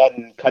all of a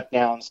sudden cut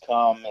downs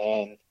come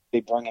and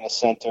they bring in a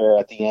center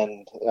at the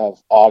end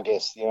of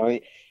August.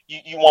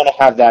 You want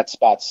to have that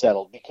spot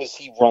settled because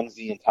he runs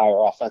the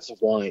entire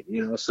offensive line,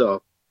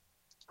 so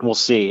we'll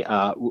see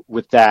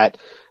with that.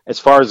 As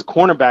far as the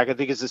cornerback, I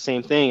think it's the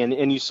same thing.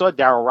 And you saw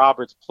Darryl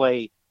Roberts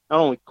play not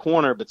only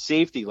corner but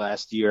safety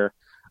last year.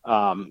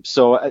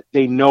 So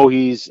they know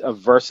he's a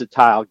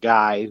versatile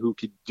guy who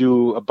could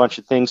do a bunch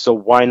of things. So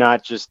why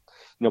not just,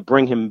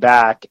 bring him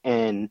back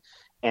and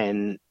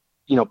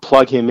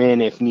plug him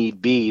in if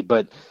need be.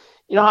 But,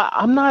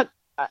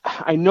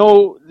 I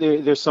know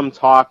there's some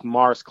talk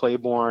Morris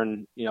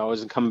Claiborne,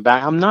 isn't coming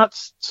back. I'm not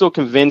so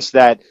convinced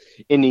that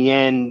in the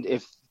end,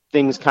 if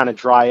things kind of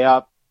dry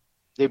up,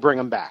 they bring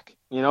him back,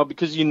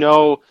 because,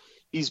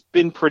 he's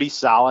been pretty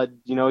solid.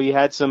 He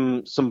had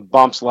some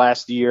bumps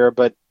last year,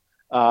 but,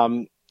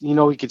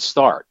 he could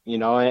start,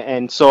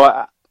 and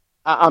so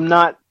I'm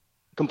not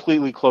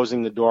completely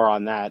closing the door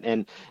on that.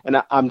 And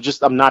I'm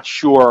not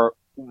sure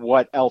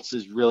what else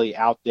is really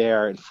out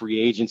there in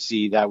free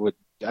agency that would,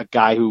 a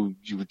guy who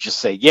you would just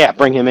say, yeah,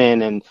 bring him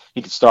in and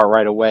he could start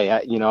right away,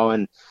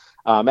 and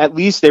At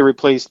least they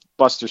replaced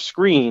Buster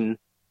Screen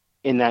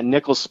in that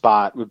nickel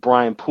spot with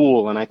Brian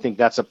Poole, and I think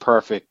that's a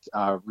perfect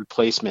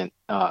replacement,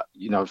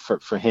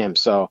 for him.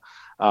 So,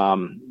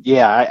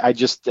 I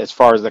just, as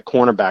far as the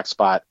cornerback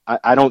spot,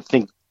 I don't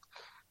think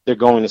they're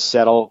going to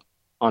settle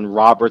on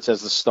Roberts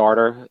as the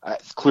starter.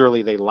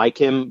 Clearly they like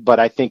him, but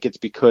I think it's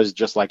because,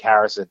 just like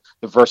Harrison,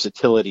 the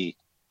versatility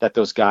that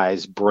those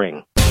guys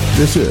bring.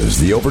 This is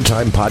the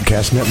Overtime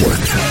Podcast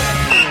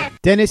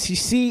Network. Dennis, you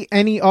see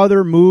any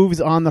other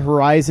moves on the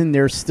horizon?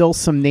 There's still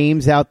some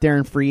names out there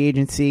in free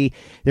agency.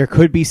 There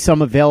could be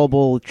some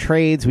available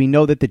trades. We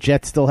know that the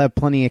Jets still have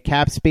plenty of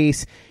cap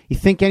space. You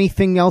think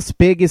anything else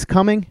big is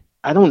coming?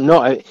 I don't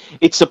know.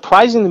 It's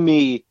surprising to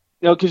me,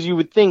 because you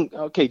would think,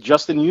 okay,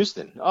 Justin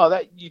Houston,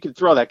 that you could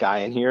throw that guy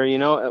in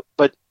here,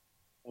 but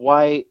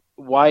why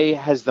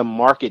has the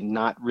market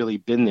not really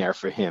been there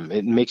for him?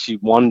 It makes you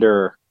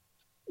wonder,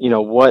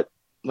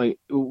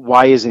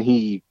 why isn't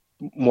he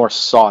more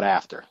sought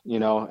after,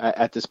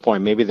 at this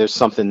point? Maybe there's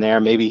something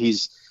there. Maybe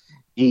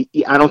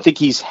I don't think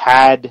he's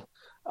had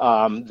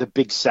the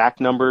big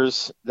sack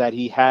numbers that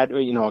he had,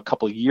 a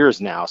couple of years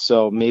now.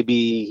 So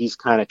maybe he's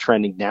kind of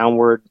trending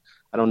downward.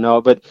 I don't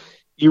know, but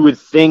you would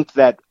think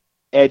that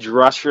edge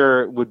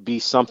rusher would be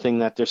something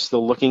that they're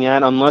still looking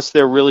at, unless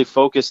they're really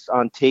focused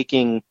on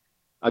taking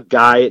a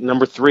guy at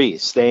number 3,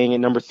 staying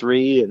at number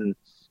 3, and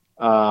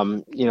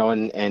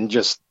and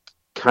just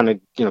kind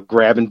of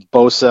grabbing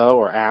Bosa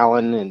or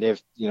Allen, and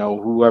if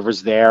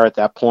whoever's there at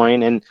that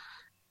point. And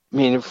I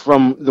mean,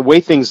 from the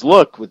way things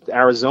look with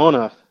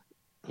Arizona,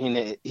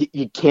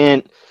 you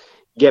can't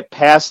get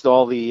past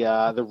all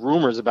the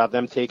rumors about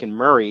them taking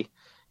Murray,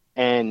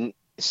 and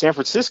San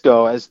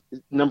Francisco as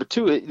number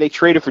 2, they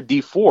traded for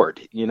D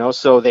Ford,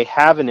 so they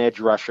have an edge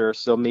rusher.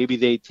 So maybe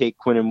they take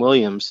Quinnen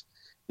Williams,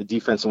 the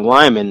defensive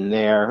lineman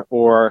there,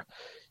 or,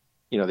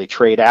 they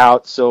trade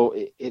out. So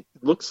it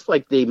looks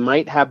like they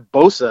might have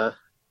a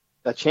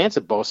chance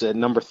at Bosa at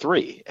number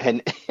 3.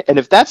 And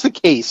if that's the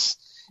case,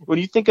 when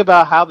you think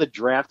about how the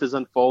draft has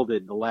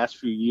unfolded the last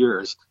few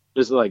years,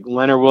 just like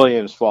Leonard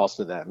Williams falls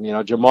to them,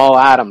 Jamal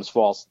Adams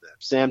falls to them,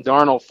 Sam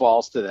Darnold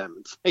falls to them.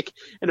 It's like,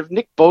 and if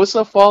Nick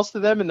Bosa falls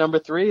to them at number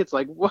 3, it's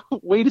like,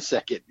 wait a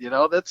second,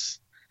 that's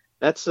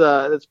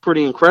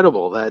pretty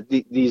incredible that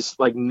these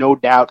like no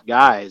doubt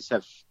guys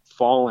have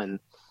fallen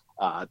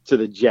to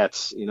the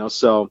Jets,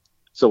 so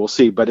we'll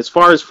see. But as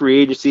far as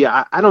free agency,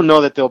 I don't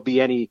know that there'll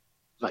be any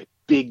like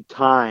big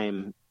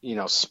time,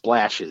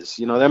 splashes.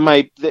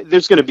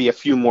 There's going to be a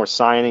few more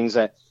signings.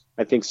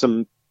 I think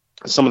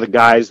some of the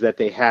guys that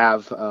they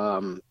have,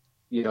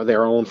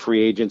 their own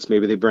free agents,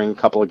 maybe they bring a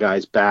couple of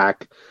guys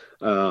back,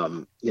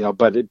 but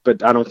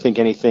I don't think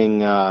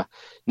anything,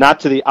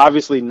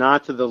 obviously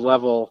not to the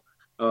level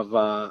of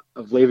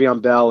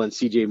Le'Veon Bell and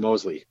CJ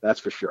Mosley. That's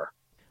for sure.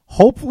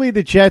 Hopefully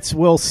the Jets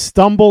will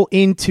stumble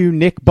into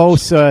Nick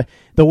Bosa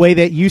the way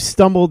that you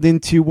stumbled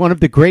into one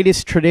of the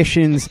greatest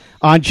traditions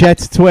on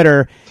Jets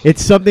Twitter.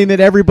 It's something that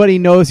everybody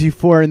knows you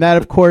for, and that,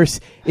 of course,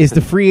 is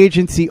the free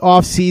agency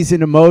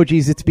off-season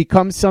emojis. It's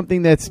become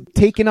something that's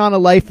taken on a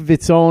life of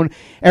its own.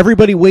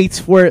 Everybody waits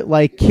for it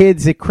like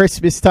kids at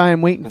Christmas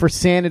time, waiting for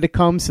Santa to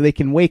come so they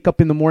can wake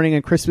up in the morning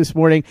on Christmas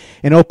morning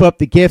and open up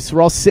the gifts.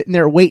 We're all sitting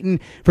there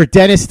waiting for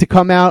Dennis to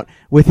come out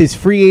with his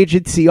free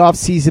agency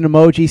off-season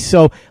emoji.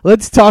 So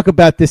let's talk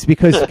about this,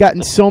 because I've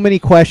gotten so many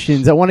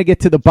questions. I want to get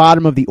to the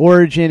bottom of the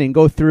origin and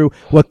go through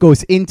what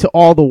goes into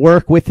all the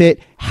work with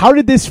it. How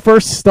did this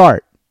first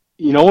start?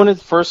 When it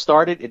first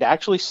started, it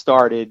actually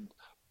started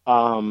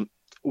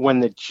when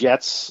the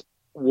Jets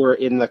were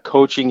in the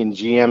coaching and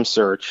GM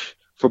search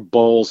for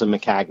Bowles and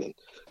McCagnon.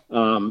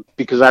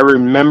 Because I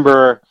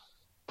remember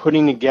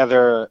putting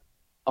together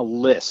a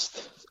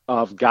list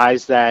of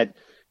guys that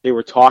they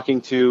were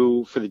talking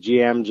to for the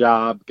GM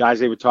job, guys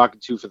they were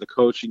talking to for the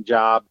coaching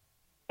job.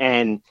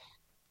 And,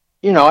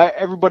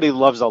 everybody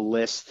loves a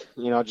list,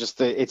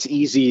 it's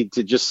easy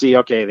to just see,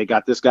 okay, they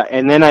got this guy.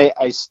 And then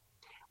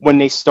when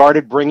they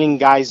started bringing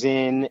guys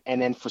in,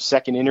 and then for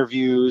second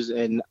interviews,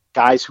 and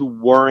guys who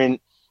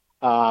weren't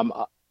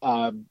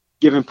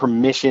given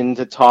permission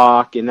to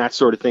talk and that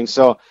sort of thing.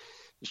 So I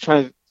was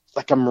trying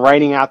to, I'm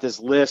writing out this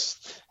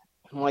list.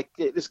 I'm like,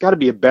 there's got to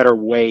be a better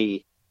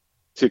way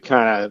to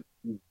kind of,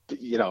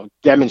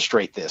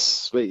 demonstrate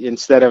this,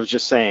 instead of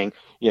just saying,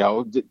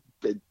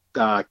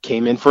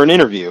 came in for an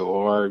interview,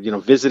 or,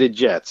 visited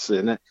Jets.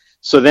 And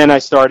so then I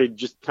started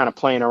just kind of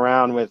playing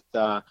around with,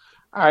 all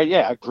right,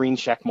 a green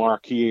check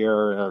mark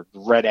here, a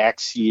red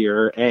X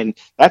here. And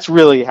that's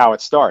really how it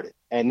started.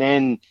 And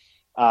then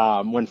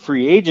when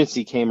free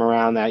agency came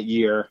around that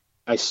year,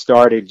 I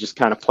started just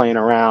kind of playing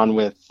around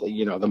with,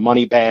 the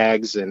money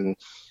bags and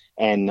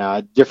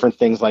different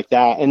things like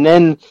that. And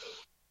then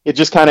it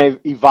just kind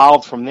of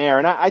evolved from there.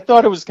 And I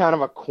thought it was kind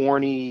of a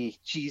corny,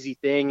 cheesy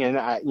thing. And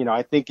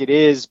I think it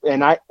is.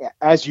 And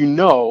as you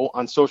know,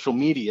 on social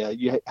media,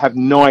 you have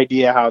no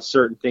idea how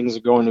certain things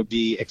are going to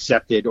be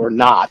accepted or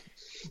not.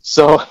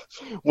 So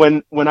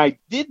when I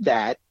did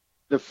that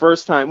the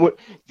first time,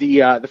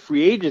 the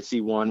free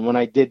agency one, when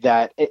I did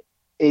that,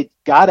 it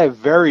got a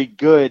very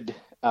good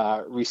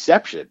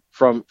reception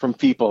from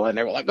people, and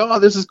they were like, "Oh,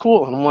 this is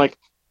cool," and I'm like,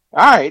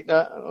 "All right,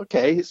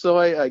 okay, so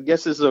I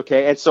guess this is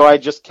okay." And so I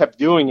just kept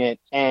doing it,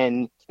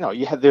 and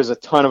there's a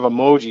ton of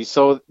emojis,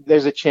 so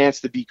there's a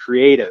chance to be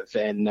creative,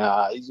 and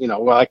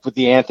like with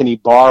the Anthony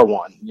Barr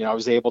one, I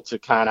was able to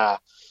kind of,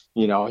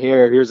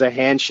 here's a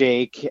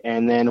handshake,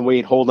 and then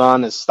wait, hold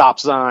on, a stop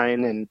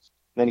sign, and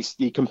then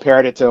he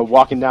compared it to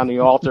walking down the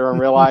altar and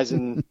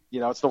realizing,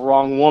 it's the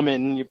wrong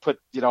woman. You put,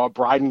 a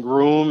bride and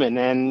groom, and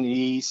then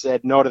he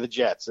said no to the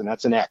Jets, and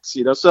that's an X,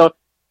 so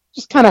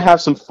just kind of have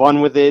some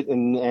fun with it.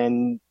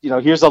 And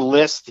here's a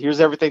list. Here's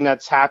everything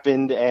that's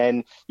happened,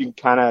 and you can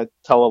kind of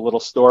tell a little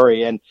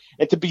story. And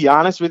to be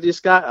honest with you,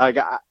 Scott,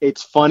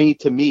 it's funny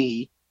to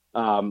me,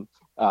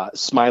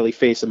 smiley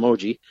face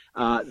emoji,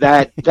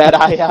 that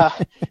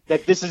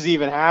this has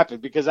even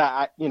happened, because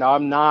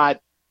I'm not,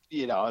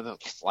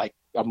 like,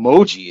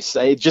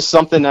 emojis. It's just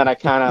something that I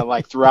kind of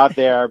like threw out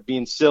there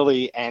being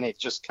silly, and it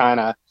just kind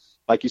of,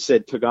 like you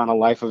said, took on a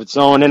life of its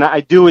own. And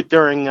I do it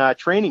during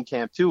training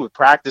camp too, with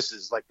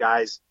practices, like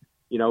guys,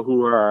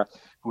 who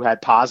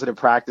had positive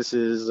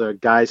practices, or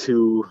guys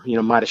who,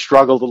 might have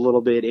struggled a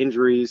little bit,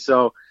 injuries.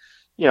 So,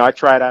 I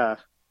try to,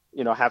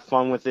 have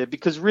fun with it,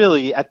 because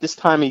really at this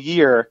time of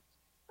year,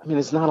 I mean,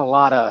 there's not a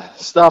lot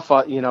of stuff,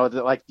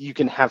 that like you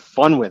can have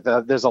fun with.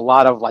 There's a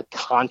lot of like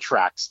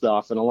contract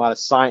stuff and a lot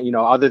of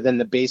other than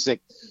the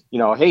basic,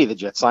 hey, the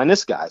Jets signed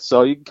this guy.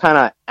 So you kind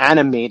of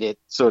animate it,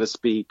 so to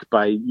speak,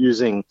 by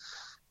using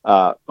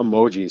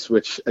emojis,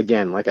 which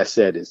again, like I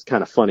said, is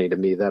kind of funny to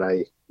me that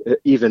I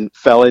even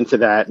fell into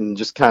that and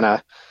just kind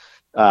of,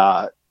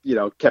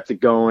 kept it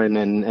going,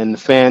 and the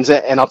fans.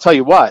 And I'll tell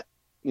you what,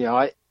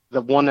 the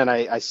one that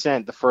I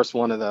sent, the first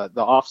one of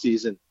the off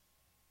season,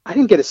 I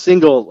didn't get a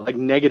single like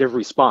negative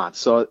response.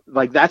 So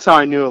like, that's how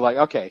I knew, like,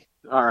 okay,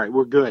 all right,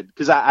 we're good.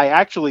 Because I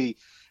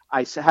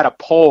had a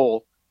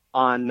poll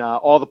on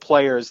all the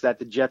players that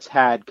the Jets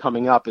had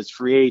coming up as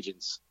free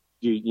agents.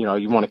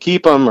 You want to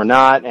keep them or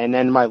not? And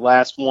then my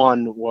last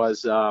one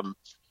was, how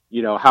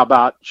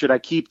about, should I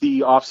keep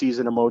the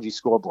offseason emoji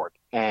scoreboard?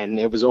 And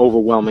it was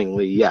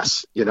overwhelmingly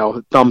yes,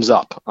 thumbs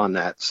up on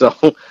that.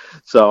 So,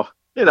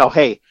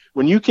 hey,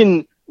 when you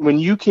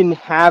can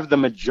have the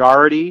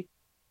majority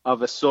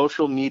of a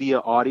social media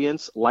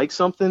audience like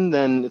something,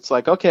 then it's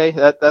like, okay,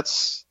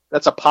 that's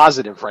a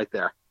positive right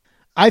there.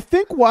 I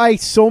think why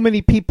so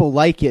many people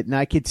like it, and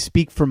I could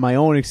speak from my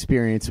own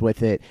experience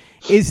with it,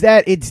 is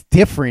that it's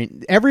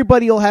different.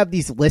 Everybody will have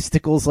these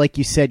listicles, like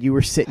you said, you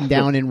were sitting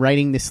down and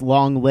writing this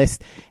long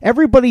list.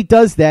 Everybody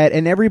does that,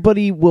 and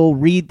everybody will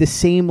read the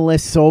same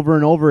lists over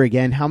and over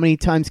again. How many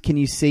times can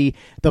you see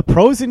the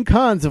pros and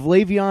cons of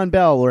Le'Veon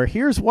Bell, or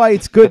here's why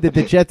it's good that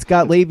the Jets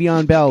got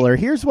Le'Veon Bell, or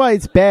here's why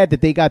it's bad that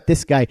they got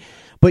this guy?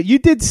 But you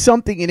did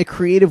something in a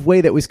creative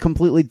way that was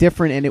completely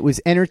different, and it was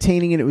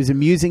entertaining, and it was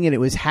amusing, and it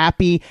was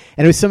happy,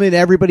 and it was something that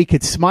everybody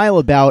could smile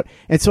about.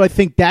 And so I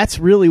think that's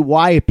really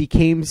why it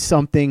became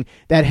something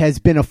that has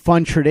been a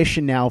fun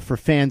tradition now for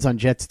fans on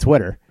Jets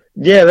Twitter.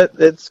 Yeah,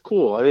 that's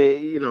cool. I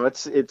mean,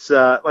 it's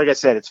like I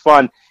said, it's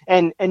fun,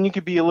 and you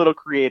could be a little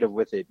creative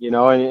with it,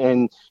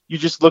 and you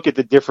just look at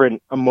the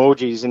different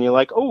emojis, and you're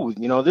like, oh,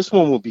 this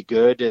one will be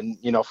good, and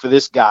for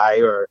this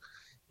guy, or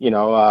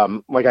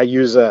like I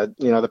use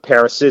the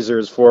pair of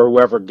scissors for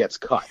whoever gets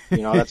cut.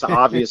 That's an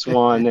obvious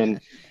one. And,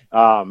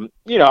 and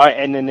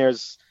then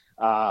there's,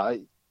 a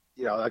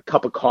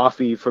cup of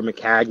coffee for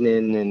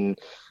McCagnon, and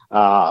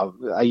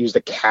I use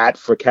the cat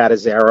for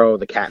Catazero,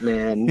 the cat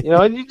man,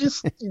 and you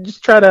just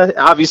try to,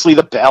 obviously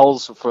the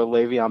bells for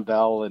Le'Veon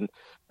Bell,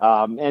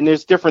 and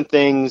there's different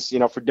things,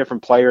 for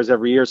different players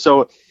every year.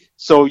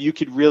 So you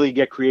could really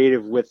get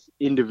creative with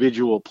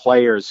individual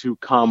players who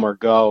come or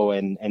go,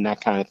 and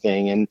that kind of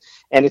thing. And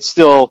it's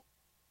still,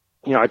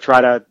 I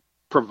try to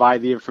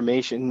provide the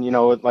information,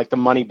 like the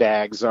money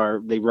bags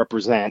they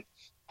represent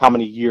how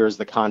many years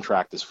the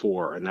contract is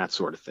for, and that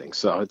sort of thing.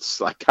 So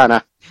it's like kind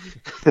of,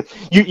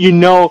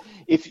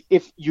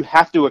 if you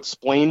have to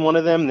explain one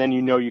of them, then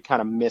you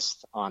kind of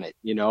missed on it,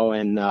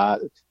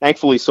 and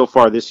thankfully so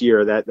far this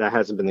year that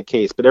hasn't been the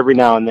case. But every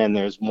now and then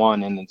there's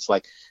one, and it's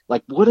like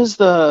what is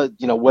the,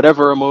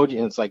 whatever emoji,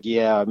 and it's like,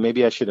 yeah,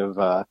 maybe I should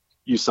have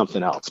used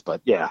something else.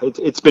 But yeah,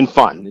 it's been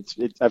fun.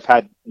 I've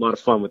had a lot of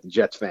fun with the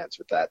Jets fans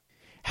with that.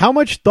 How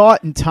much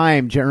thought and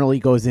time generally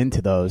goes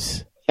into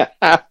those?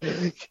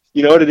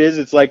 You know what it is?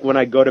 It's like when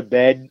I go to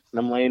bed and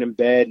I'm laying in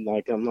bed, and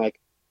I'm like,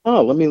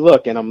 oh, let me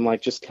look, and I'm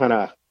like just kind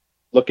of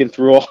looking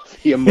through all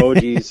the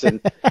emojis, and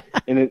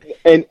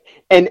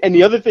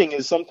the other thing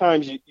is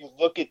sometimes you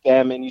look at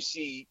them and you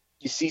see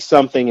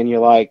something and you're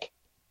like,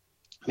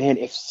 man,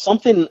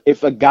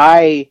 if a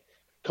guy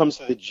comes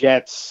to the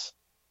Jets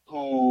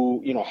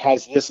who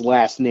has this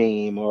last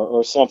name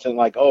or something,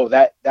 like, oh,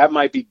 that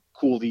might be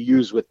cool to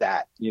use with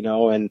that,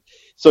 and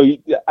so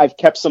I've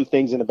kept some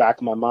things in the back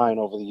of my mind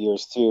over the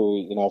years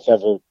too, if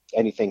ever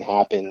anything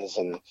happens,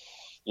 and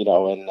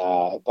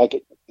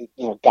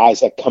guys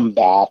that come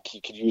back,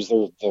 you could use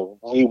the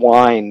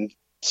rewind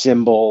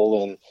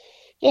symbol, and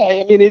yeah,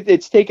 I mean,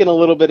 it's taken a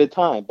little bit of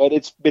time, but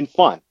it's been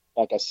fun,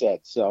 like I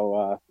said.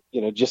 So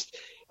just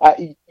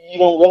You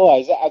don't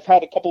realize I've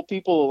had a couple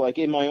people like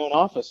in my own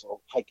office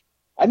like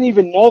I didn't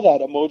even know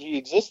that emoji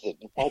existed.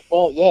 Like,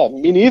 well, yeah,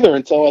 me neither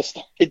until I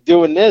started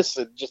doing this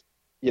and just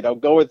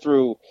going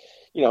through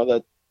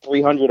the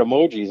 300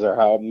 emojis or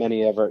how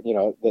many ever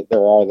that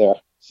there are there.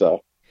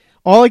 So.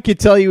 All I could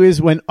tell you is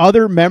when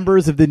other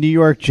members of the New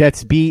York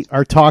Jets beat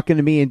are talking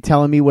to me and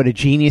telling me what a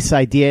genius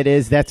idea it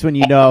is, that's when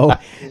you know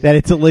that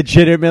it's a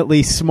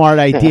legitimately smart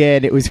idea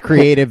and it was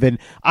creative. And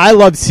I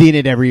love seeing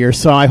it every year,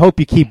 so I hope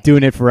you keep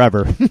doing it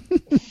forever.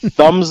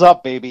 Thumbs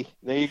up, baby.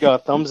 There you go.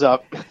 Thumbs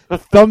up.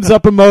 Thumbs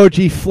up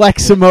emoji,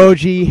 flex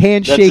emoji,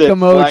 handshake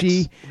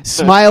emoji,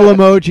 smile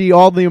emoji,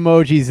 all the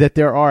emojis that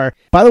there are.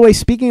 By the way,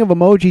 speaking of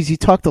emojis, you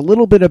talked a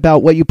little bit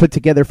about what you put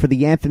together for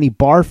the Anthony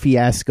Barr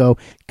fiasco.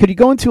 Could you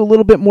go into a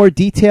little bit more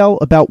detail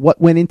about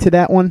what went into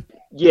that one?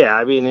 Yeah,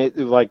 I mean,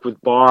 like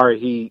with Barr,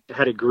 he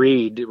had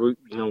agreed.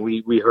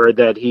 We heard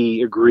that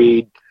he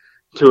agreed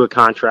to a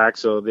contract.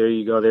 So there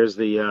you go. There's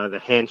the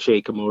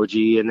handshake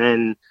emoji, and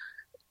then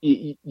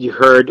you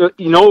heard. What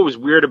was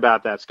weird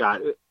about that,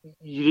 Scott?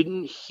 You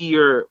didn't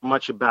hear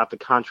much about the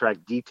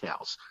contract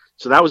details.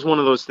 So that was one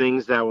of those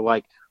things that were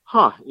like,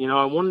 I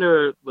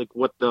wonder like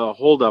what the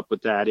holdup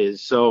with that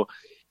is. So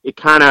it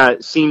kind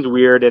of seemed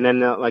weird, and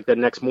then like the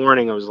next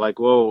morning, I was like,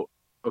 whoa.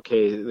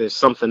 Okay, there's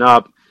something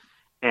up,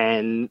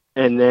 and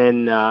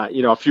then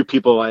a few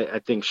people, I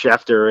think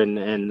Schefter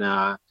and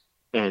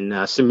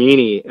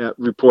Samini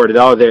reported,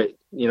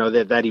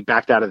 that he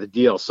backed out of the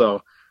deal.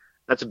 So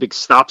that's a big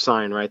stop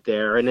sign right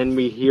there. And then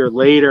we hear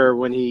later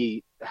when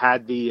he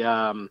had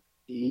the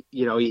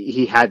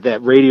he had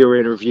that radio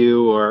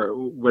interview or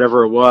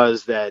whatever it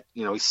was that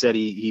he said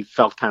he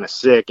felt kind of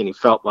sick and he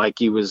felt like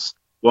he was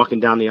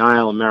walking down the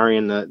aisle and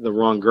marrying the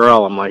wrong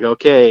girl. I'm like,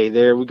 okay,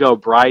 there we go.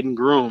 Bride and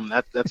groom.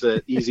 That's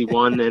an easy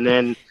one. And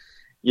then,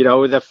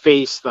 the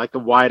face, like the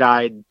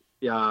wide-eyed,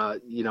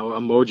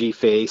 emoji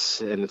face.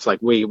 And it's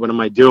like, wait, what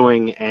am I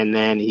doing? And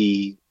then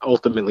he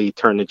ultimately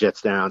turned the Jets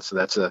down. So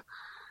that's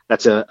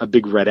a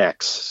big red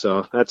X.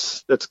 So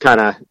that's kind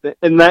of,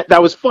 and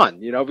that was fun,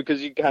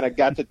 because you kind of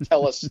got to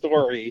tell a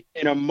story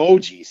in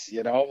emojis,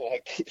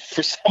 like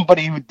for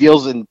somebody who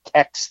deals in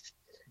text,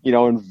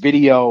 and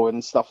video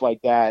and stuff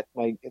like that,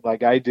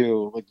 like I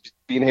do, like just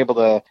being able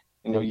to,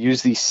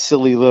 use these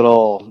silly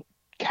little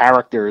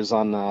characters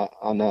on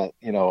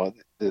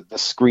the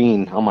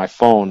screen on my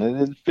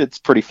phone. It's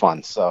pretty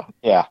fun. So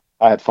yeah,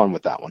 I had fun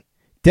with that one.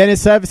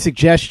 Dennis, I have a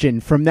suggestion.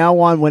 From now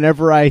on,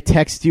 whenever I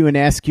text you and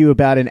ask you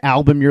about an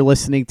album you're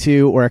listening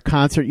to or a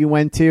concert you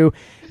went to,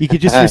 you could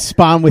just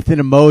respond with an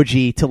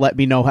emoji to let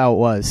me know how it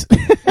was.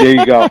 There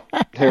you go.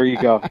 There you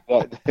go.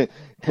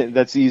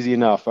 That's easy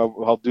enough.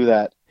 I'll do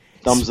that.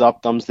 Thumbs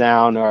up, thumbs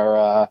down, or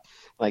I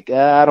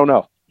don't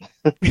know.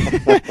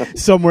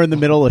 Somewhere in the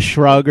middle, a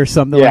shrug or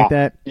something like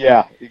that.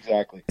 Yeah,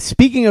 exactly.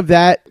 Speaking of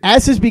that,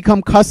 as has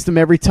become custom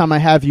every time I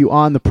have you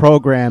on the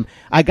program,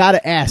 I got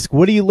to ask,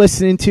 what are you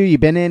listening to? You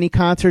been to any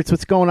concerts?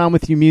 What's going on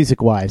with you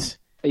music-wise?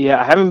 Yeah,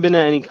 I haven't been to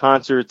any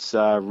concerts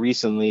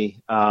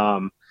recently.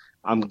 I'm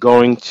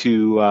going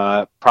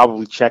to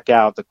probably check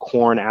out the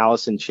Korn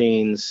Alice in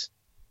Chains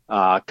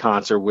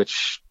concert,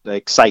 which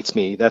excites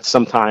me. That's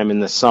sometime in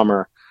the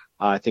summer.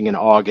 I think in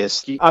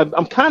August.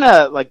 I'm kind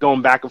of like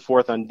going back and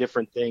forth on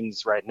different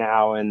things right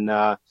now, and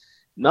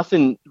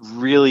nothing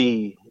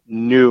really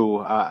new.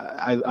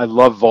 I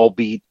love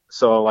Volbeat,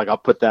 so like I'll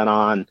put that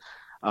on.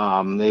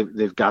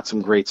 They've got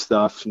some great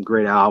stuff, some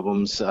great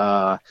albums.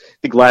 I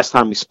think last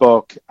time we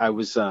spoke, I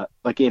was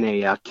like in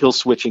a Kill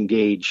Switch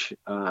Engage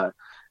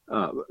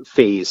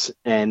phase,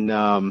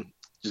 and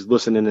just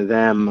listening to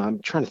them. I'm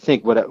trying to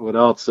think what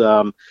else.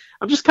 I'm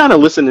just kind of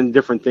listening to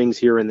different things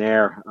here and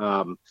there.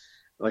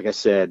 Like I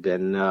said,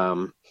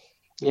 and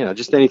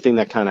just anything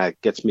that kind of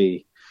gets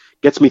me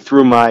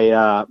through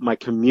my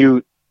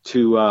commute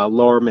to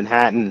Lower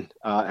Manhattan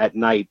at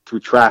night through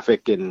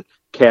traffic and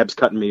cabs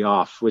cutting me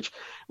off. Which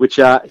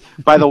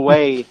by the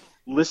way,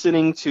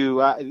 listening to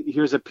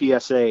here's a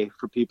PSA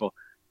for people: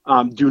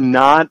 do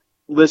not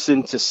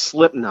listen to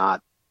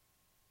Slipknot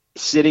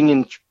sitting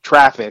in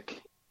traffic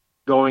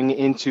going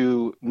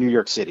into New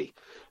York City.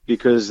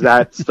 Because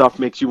that stuff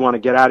makes you want to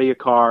get out of your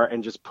car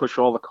and just push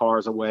all the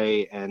cars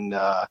away and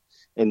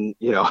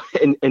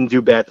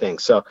do bad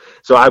things. So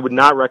I would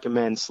not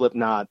recommend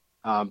Slipknot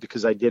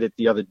because I did it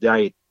the other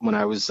night when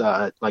I was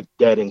like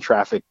dead in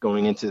traffic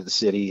going into the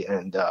city,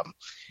 and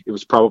it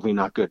was probably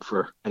not good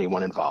for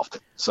anyone involved.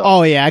 So.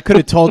 Oh yeah, I could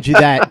have told you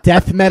that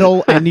death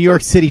metal and New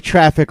York City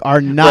traffic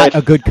are not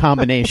a good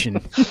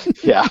combination.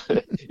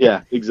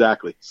 Yeah,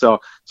 exactly. So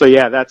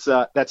yeah, that's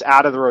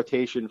out of the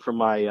rotation for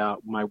my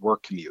my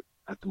work commute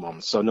at the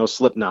moment. So no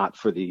Slipknot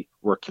for the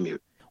work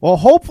commute. Well,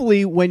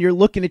 hopefully when you're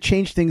looking to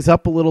change things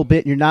up a little bit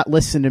and you're not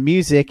listening to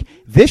music,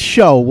 this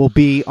show will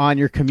be on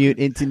your commute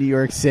into New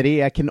York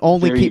City. I can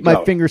only keep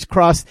my fingers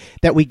crossed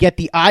that we get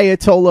the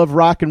Ayatollah of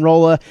rock and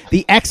rolla,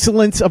 the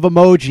excellence of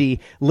Emoji,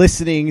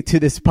 listening to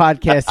this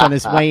podcast on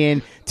his way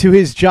in to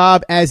his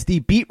job as the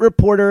beat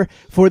reporter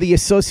for the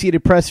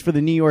Associated Press for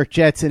the New York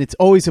Jets. And it's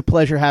always a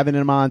pleasure having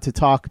him on to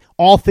talk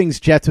all things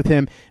Jets with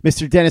him,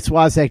 Mr. Dennis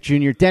Waszak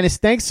Jr. Dennis,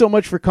 thanks so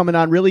much for coming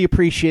on. Really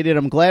appreciate it.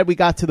 I'm glad we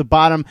got to the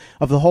bottom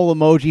of the whole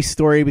Emoji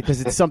story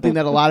because it's something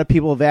that a lot of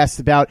people have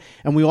asked about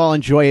and we all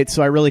enjoy it.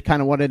 So I really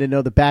kind of wanted to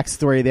know the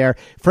backstory there.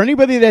 For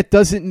anybody that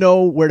doesn't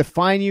know where to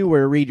find you,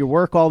 where to read your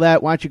work, all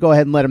that, why don't you go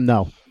ahead and let them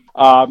know?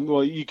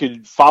 Well, you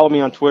could follow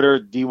me on Twitter,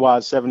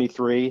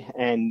 DWaz73,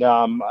 and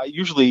I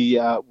usually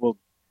will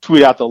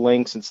tweet out the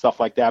links and stuff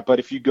like that. But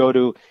if you go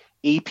to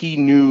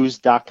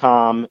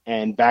apnews.com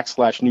and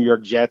 / New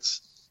York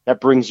Jets, that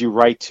brings you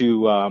right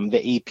to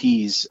the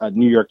AP's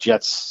New York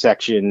Jets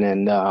section.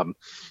 And,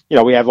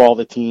 we have all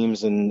the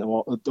teams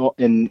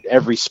in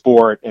every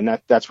sport, and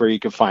that's where you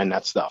can find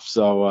that stuff.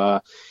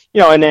 So,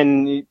 and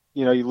then,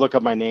 you look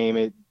up my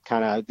name,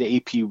 the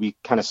AP, we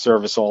kind of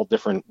service all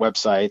different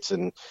websites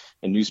and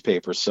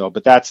newspapers. So,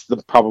 but that's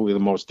probably the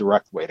most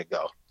direct way to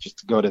go, just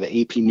to go to the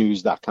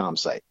apnews.com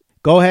site.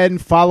 Go ahead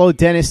and follow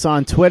Dennis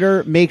on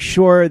Twitter. Make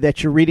sure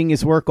that you're reading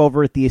his work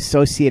over at the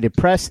Associated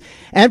Press.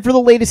 And for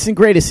the latest and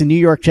greatest in New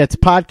York Jets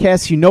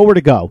podcasts, you know where to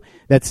go.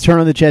 That's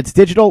Turn on the Jets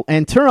Digital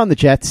and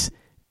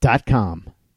turnonthejets.com.